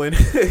Chamberlain,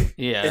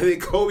 yeah, and then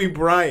Kobe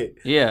Bryant.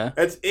 Yeah,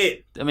 that's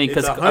it. I mean,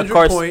 because of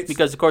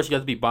course you got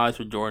to be biased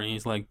for Jordan.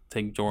 He's like,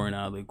 take Jordan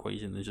out of the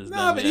equation. It's just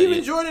but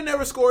even Jordan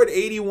never scored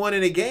 81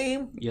 in a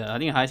game. Yeah, I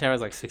think high score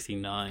was like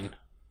 69.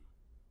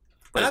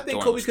 And I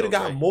think Kobe could have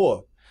got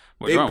more.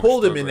 They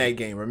pulled him in that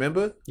game.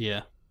 Remember?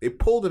 Yeah, they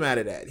pulled him out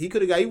of that. He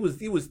could have got.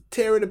 He was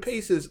tearing the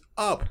paces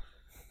up.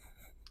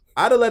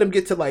 I'd have let him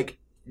get to like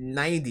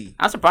 90.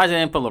 I'm surprised they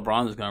didn't put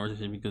LeBron in this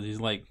conversation because he's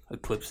like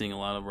eclipsing a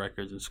lot of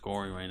records and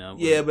scoring right now.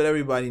 Yeah, but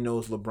everybody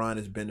knows LeBron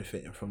is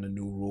benefiting from the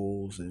new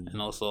rules and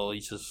also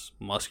he's just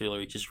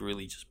muscular. He just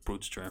really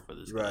brute strength for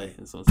this guy.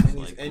 And so it's just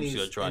like he's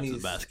gonna drive to the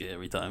basket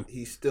every time.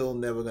 He's still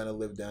never gonna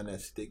live down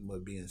that stigma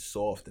of being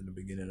soft in the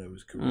beginning of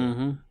his career.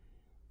 Mm-hmm.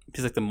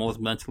 He's like the most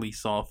mentally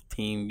soft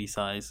team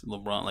besides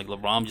LeBron. Like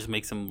LeBron just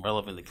makes him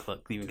relevant to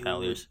Cleveland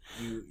Cavaliers.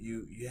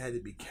 You had to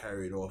be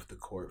carried off the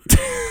court for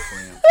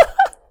that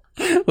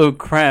cramp. Little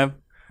cramp.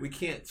 We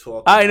can't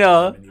talk. I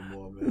know. Him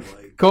anymore, man.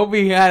 Like,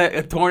 Kobe had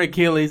a torn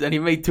Achilles and he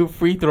made 2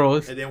 free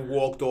throws and then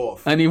walked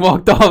off. And he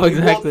walked off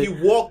exactly. He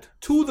walked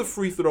to the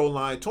free throw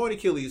line, torn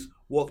Achilles,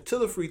 walked to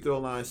the free throw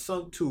line,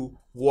 sunk 2,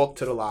 walked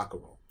to the locker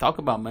room. Talk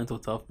about mental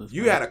toughness.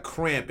 You had a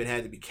cramp and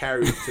had to be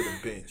carried to the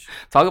bench.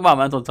 Talk about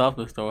mental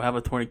toughness, though. Have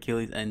a torn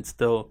Achilles and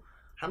still.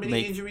 How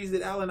many injuries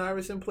did Allen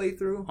Iverson play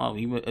through? Oh,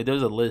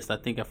 there's a list. I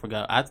think I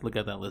forgot. I have to look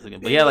at that list again.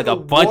 But yeah, like a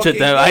bunch of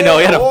them. I know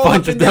he had a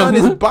bunch of them. Down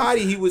his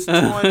body, he was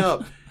torn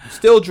up.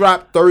 Still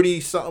dropped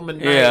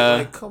 30-something a night. Yeah.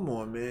 Like, come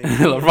on, man.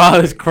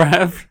 LeBron is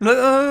crap.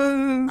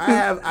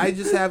 I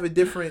just have a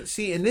different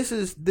and this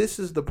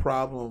is the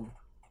problem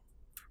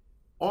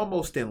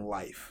almost in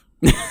life.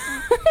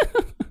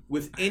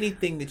 With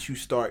anything that you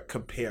start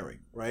comparing,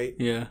 right?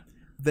 Yeah.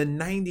 The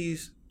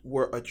 90s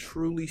were a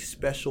truly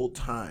special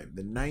time.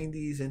 The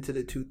 90s into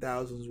the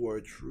 2000s were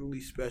a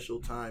truly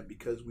special time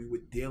because we were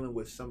dealing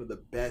with some of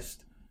the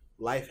best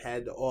life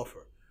had to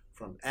offer.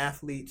 From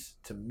athletes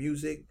to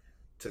music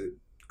to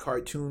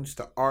cartoons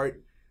to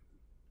art.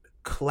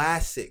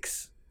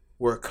 Classics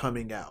were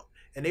coming out.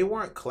 And they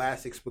weren't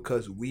classics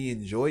because we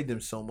enjoyed them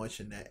so much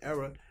in that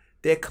era.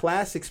 They're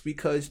classics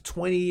because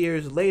 20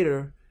 years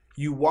later,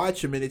 you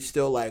watch them and it's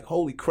still like,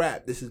 holy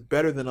crap, this is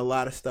better than a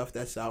lot of stuff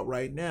that's out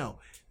right now.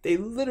 They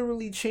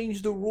literally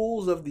changed the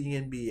rules of the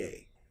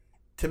NBA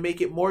to make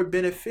it more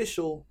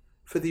beneficial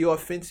for the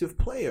offensive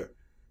player.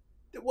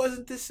 It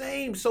wasn't the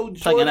same. So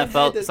it's Jordan like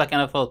NFL. It's like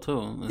NFL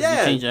too.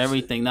 Yeah, you change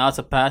everything. Now it's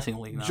a passing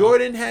league. Now.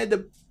 Jordan had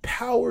to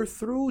power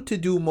through to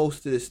do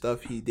most of the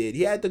stuff he did.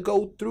 He had to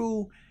go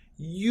through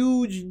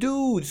huge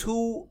dudes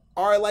who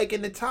are like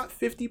in the top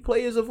 50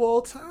 players of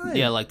all time.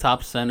 Yeah, like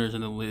top centers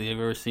in the league you've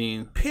ever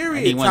seen.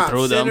 Period. He went top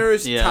through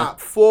centers, them. Yeah. top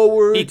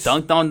forwards. He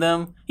dunked on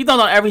them. He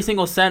dunked on every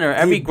single center.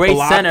 Every great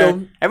center.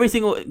 Them. Every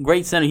single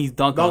great center he's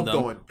dunked on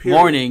them. Period.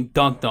 Warning,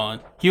 dunked on.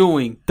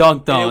 Ewing,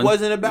 dunked on. And it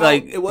wasn't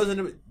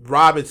about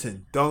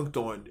Robinson, dunked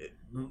on.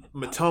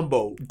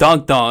 Mutombo,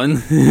 dunked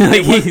on.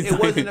 It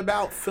wasn't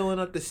about filling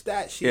up the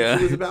stat sheet. Yeah.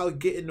 It was about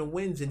getting the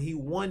wins, and he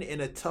won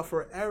in a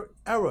tougher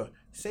era.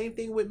 Same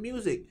thing with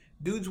music.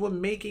 Dudes were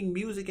making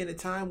music in a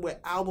time where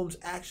albums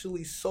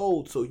actually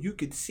sold, so you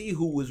could see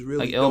who was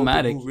really like dope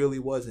Illmatic. and who really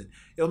wasn't.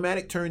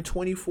 Illmatic turned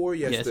 24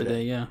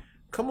 yesterday. Yeah.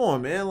 Come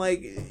on, man.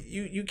 Like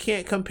you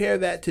can't compare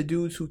that to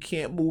dudes who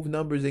can't move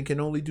numbers and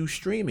can only do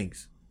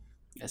streamings.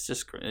 It's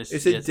just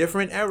it's a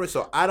different era,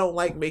 so I don't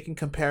like making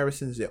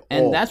comparisons at all.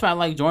 And that's why I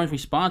like Jordan's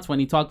response when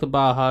he talked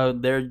about how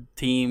their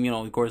team,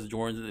 of course,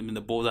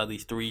 the Bulls had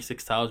these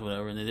 3-6 titles,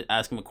 whatever, and they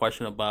asked him a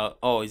question about,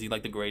 is he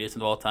like the greatest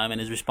of all time?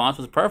 And his response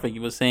was perfect. He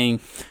was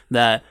saying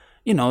that,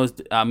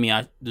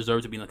 I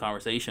deserve to be in the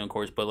conversation, of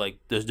course, but like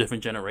there's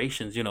different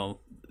generations.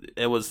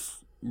 It was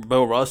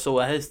Bill Russell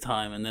at his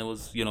time, and it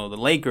was the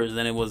Lakers, and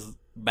then it was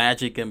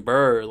Magic and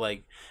Bird.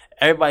 Like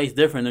everybody's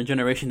different. Their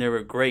generation, they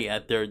were great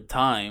at their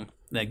time.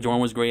 Like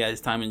Jordan was great at his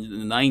time in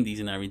the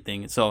 90s and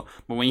everything. So,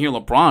 but when you hear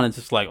LeBron, it's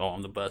just like,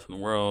 I'm the best in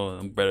the world.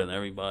 I'm better than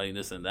everybody.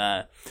 This and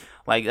that.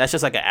 Like that's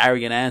just like an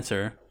arrogant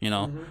answer,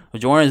 Mm-hmm.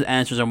 Jordan's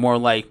answers are more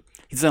like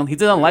he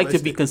doesn't like to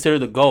be considered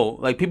the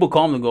GOAT. Like people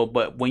call him the GOAT,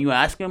 but when you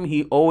ask him,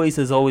 he always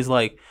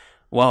like,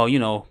 well,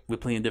 we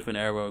play in a different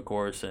era, of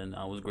course, and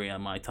I was great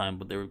at my time,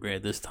 but they were great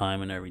at this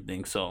time and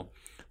everything. So.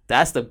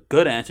 That's the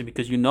good answer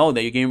because you know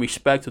that you're giving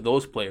respect to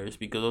those players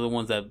because they're the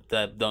ones that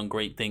have done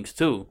great things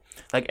too.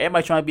 Like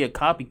everybody trying to be a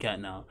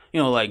copycat now.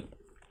 Like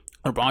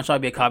LeBron trying to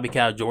be a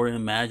copycat of Jordan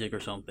and Magic or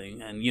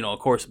something. And, of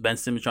course, Ben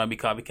Simmons trying to be a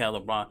copycat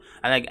of LeBron.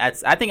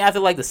 I think after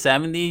like the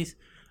 70s,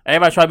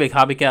 everybody tried to be a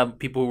copycat of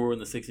people who were in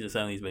the 60s and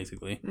 70s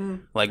basically.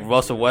 Like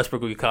Russell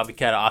Westbrook would be a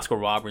copycat of Oscar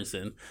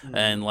Robertson.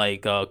 And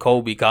like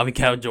Kobe,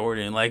 copycat of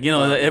Jordan. Like,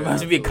 everybody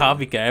wants to be a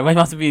copycat. Everybody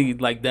wants to be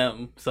like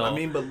them. So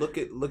but look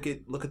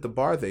at the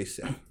bar they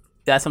set.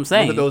 That's what I'm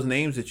saying. Look at those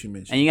names that you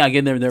mentioned. And you gotta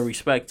give them their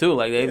respect too.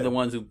 Like they're the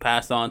ones who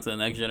passed on to the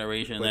next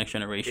generation,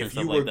 If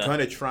you were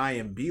gonna try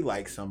and be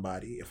like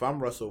somebody, if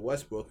I'm Russell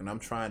Westbrook and I'm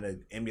trying to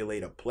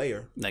emulate a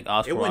player, like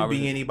Oscar it wouldn't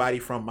Robertson. be anybody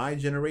from my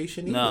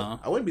generation either. No.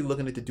 I wouldn't be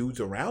looking at the dudes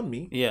around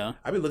me. Yeah.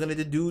 I'd be looking at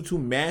the dudes who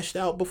mashed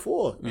out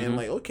before and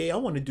like, okay, I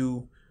want to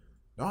do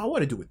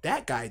what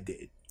that guy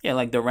did. Yeah,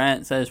 like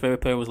Durant said his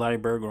favorite player was Larry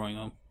Bird growing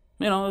up.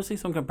 Let's see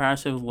some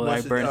comparisons with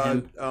Larry Bird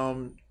and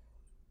him.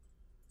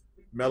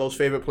 Melo's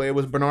favorite player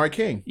was Bernard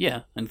King.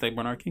 Yeah, and it's like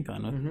Bernard King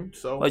kind of. Mm-hmm.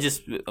 So,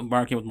 just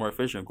Bernard King was more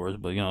efficient, of course,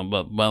 but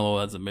but Melo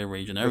has a mid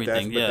range and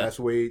everything. That's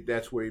where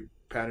he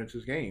patterns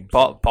his game.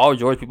 Paul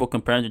George, people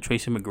comparing to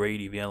Tracy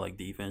McGrady if he had like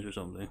defense or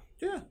something.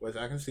 Yeah,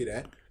 I can see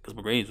that.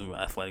 Because McGrady was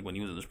athletic when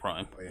he was in his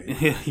prime. Oh,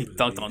 yeah, he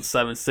dunked on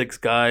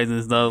 7'6" guys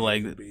and stuff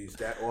like that.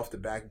 That off the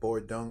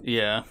backboard dunk.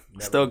 Yeah,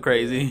 still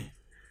crazy.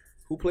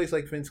 Who plays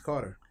like Vince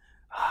Carter?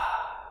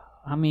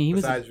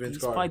 He's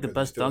probably the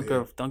best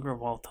dunker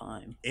of all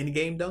time.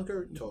 In-game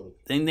dunker? Totally.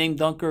 In-game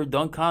dunker,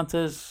 dunk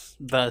contest,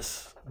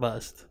 best.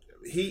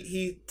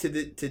 He to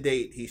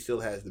date, he still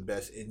has the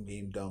best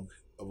in-game dunk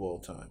of all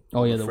time.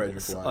 Oh yeah,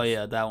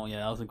 that one. Yeah,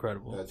 that was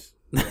incredible.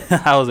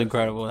 That was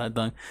incredible. That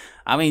dunk.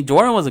 I mean,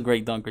 Jordan was a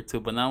great dunker too,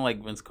 but not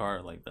like Vince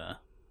Carter like that.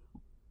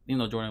 You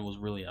know, Jordan was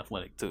really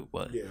athletic too,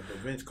 but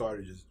Vince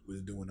Carter just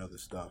was doing other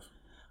stuff.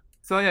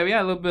 So yeah, we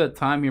had a little bit of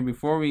time here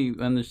before we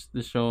end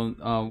the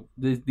show.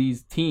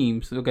 These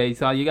teams. Okay,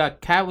 so you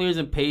got Cavaliers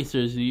and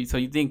Pacers. So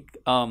you think?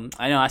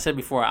 I know I said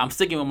before I'm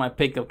sticking with my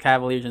pick of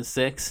Cavaliers in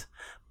 6,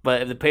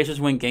 but if the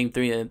Pacers win Game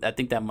 3, I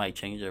think that might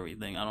change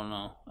everything. I don't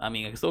know. I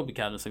mean, it can still be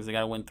Cavaliers in 6. They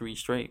gotta win 3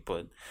 straight,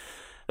 but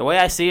the way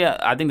I see it,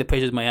 I think the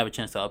Pacers might have a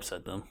chance to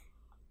upset them.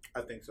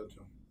 I think so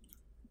too.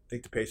 I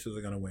think the Pacers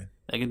are gonna win.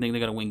 I think they're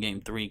gonna win Game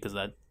 3 because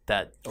that.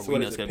 So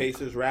what is it,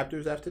 Pacers,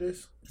 Raptors after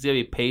this? It's going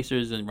to be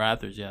Pacers and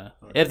Raptors, yeah.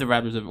 Okay. If the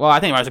Raptors are... Well,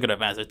 I think Raptors are going to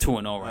advance. They're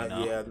 2-0 right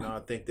now. Yeah, no, I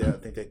think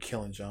they're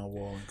killing John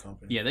Wall and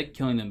company. Yeah, they're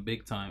killing them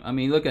big time. I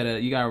mean, look at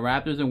it. You got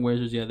Raptors and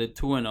Wizards. Yeah, they're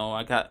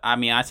 2-0.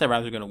 I said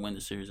Raptors are going to win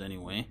the series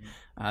anyway.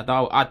 Mm-hmm.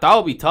 I thought it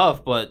would be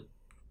tough, but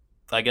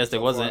I guess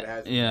there wasn't.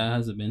 It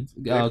hasn't been.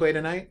 Did they play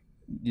tonight?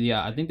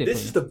 Yeah, I think they.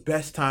 This is the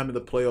best time of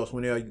the playoffs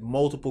when there are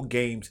multiple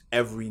games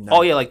every night.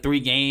 Oh yeah, like 3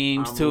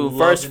 games too.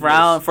 First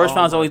round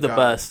is always the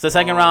best. The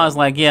second round is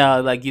like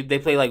they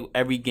play like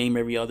every game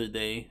every other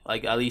day.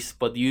 Like at least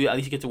you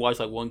get to watch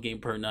like 1 game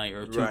per night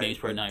or 2 games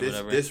per night,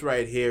 whatever. This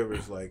right here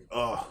is like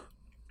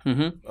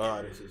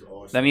this is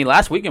awesome. I mean,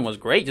 last weekend was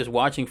great. Just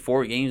watching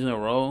 4 games in a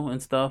row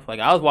and stuff.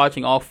 Like I was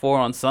watching all 4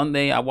 on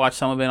Sunday. I watched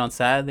some of it on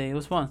Saturday. It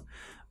was fun.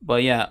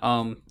 But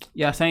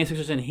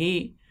 76ers and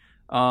Heat.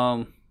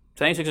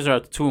 76ers are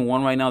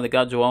 2-1 right now. They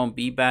got Joel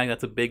Embiid back.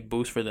 That's a big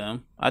boost for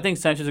them. I think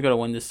 76ers are going to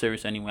win this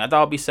series anyway. I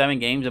thought it would be 7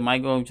 games. It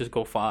might go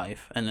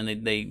 5. And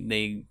then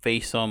they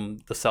face the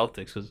Celtics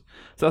because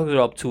Celtics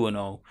are up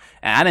 2-0.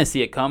 And I didn't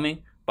see it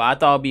coming. But I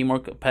thought it would be more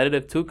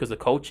competitive too because the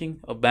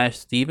coaching of Bash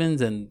Stevens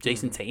and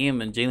Jason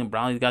Tatum and Jaylen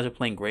Brown, these guys are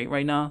playing great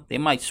right now. They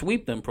might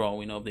sweep them for all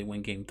we know if they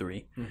win Game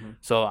 3. Mm-hmm.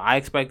 So I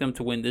expect them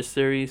to win this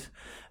series.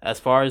 As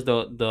far as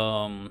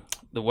the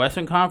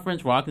Western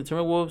Conference, Rockets and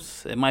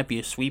Timberwolves, it might be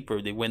a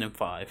sweeper. They win in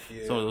 5.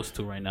 Yeah. So those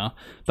 2 right now.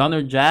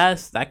 Thunder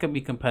Jazz, that could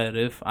be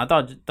competitive. I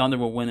thought Thunder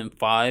would win in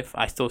 5.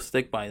 I still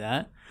stick by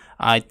that.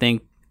 I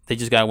think they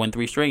just got to win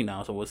 3 straight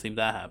now, so we'll see if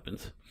that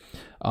happens.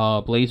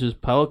 Blazers,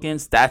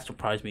 Pelicans, that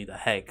surprised me the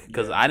heck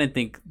because I didn't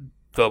think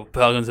the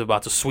Pelicans are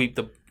about to sweep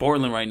the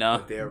Portland right now.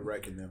 But they're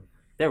wrecking them.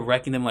 They're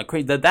wrecking them like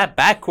crazy. That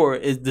backcourt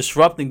is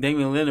disrupting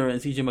Damian Lillard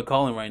and CJ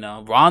McCollum right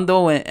now.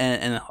 Rondo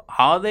and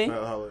Holiday,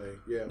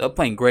 they're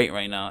playing great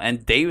right now.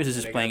 And Davis is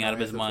just playing out of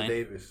his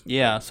mind.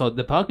 Yeah, so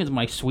the Pelicans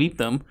might sweep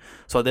them.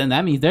 So then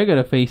that means they're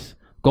going to face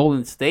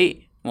Golden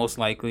State most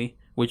likely.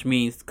 Which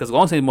means, because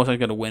Golden State is most likely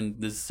going to win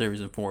this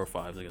series in 4 or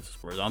 5 against the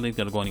Spurs. I don't think it's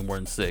going to go any more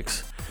than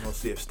 6. We'll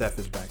see if Steph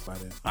is back by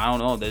then. I don't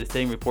know. They're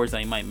saying reports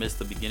that he might miss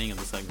the beginning of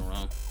the second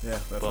round. Yeah,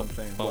 that's what I'm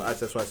saying.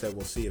 That's why I said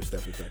we'll see if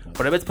Steph is back.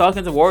 But if it's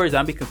Pelicans and Warriors,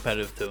 that'd be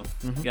competitive too.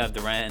 Mm-hmm. You got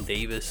Durant and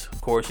Davis.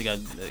 Of course, you got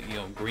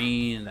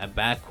Green and that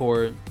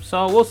backcourt.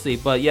 So we'll see.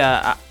 But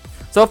yeah,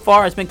 so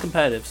far it's been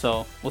competitive.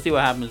 So we'll see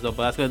what happens though.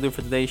 But that's going to do it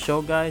for today's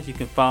show, guys. You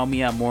can follow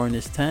me at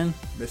Morenus10.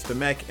 Mr.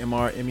 Mech,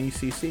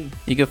 MRMECC.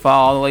 You can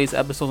follow all the latest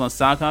episodes on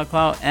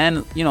SoundCloud.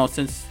 And,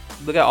 since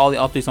look at all the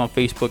updates on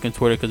Facebook and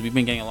Twitter because we've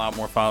been getting a lot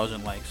more followers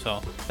and likes.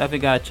 So definitely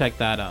got to check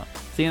that out.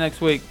 See you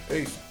next week.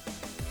 Peace.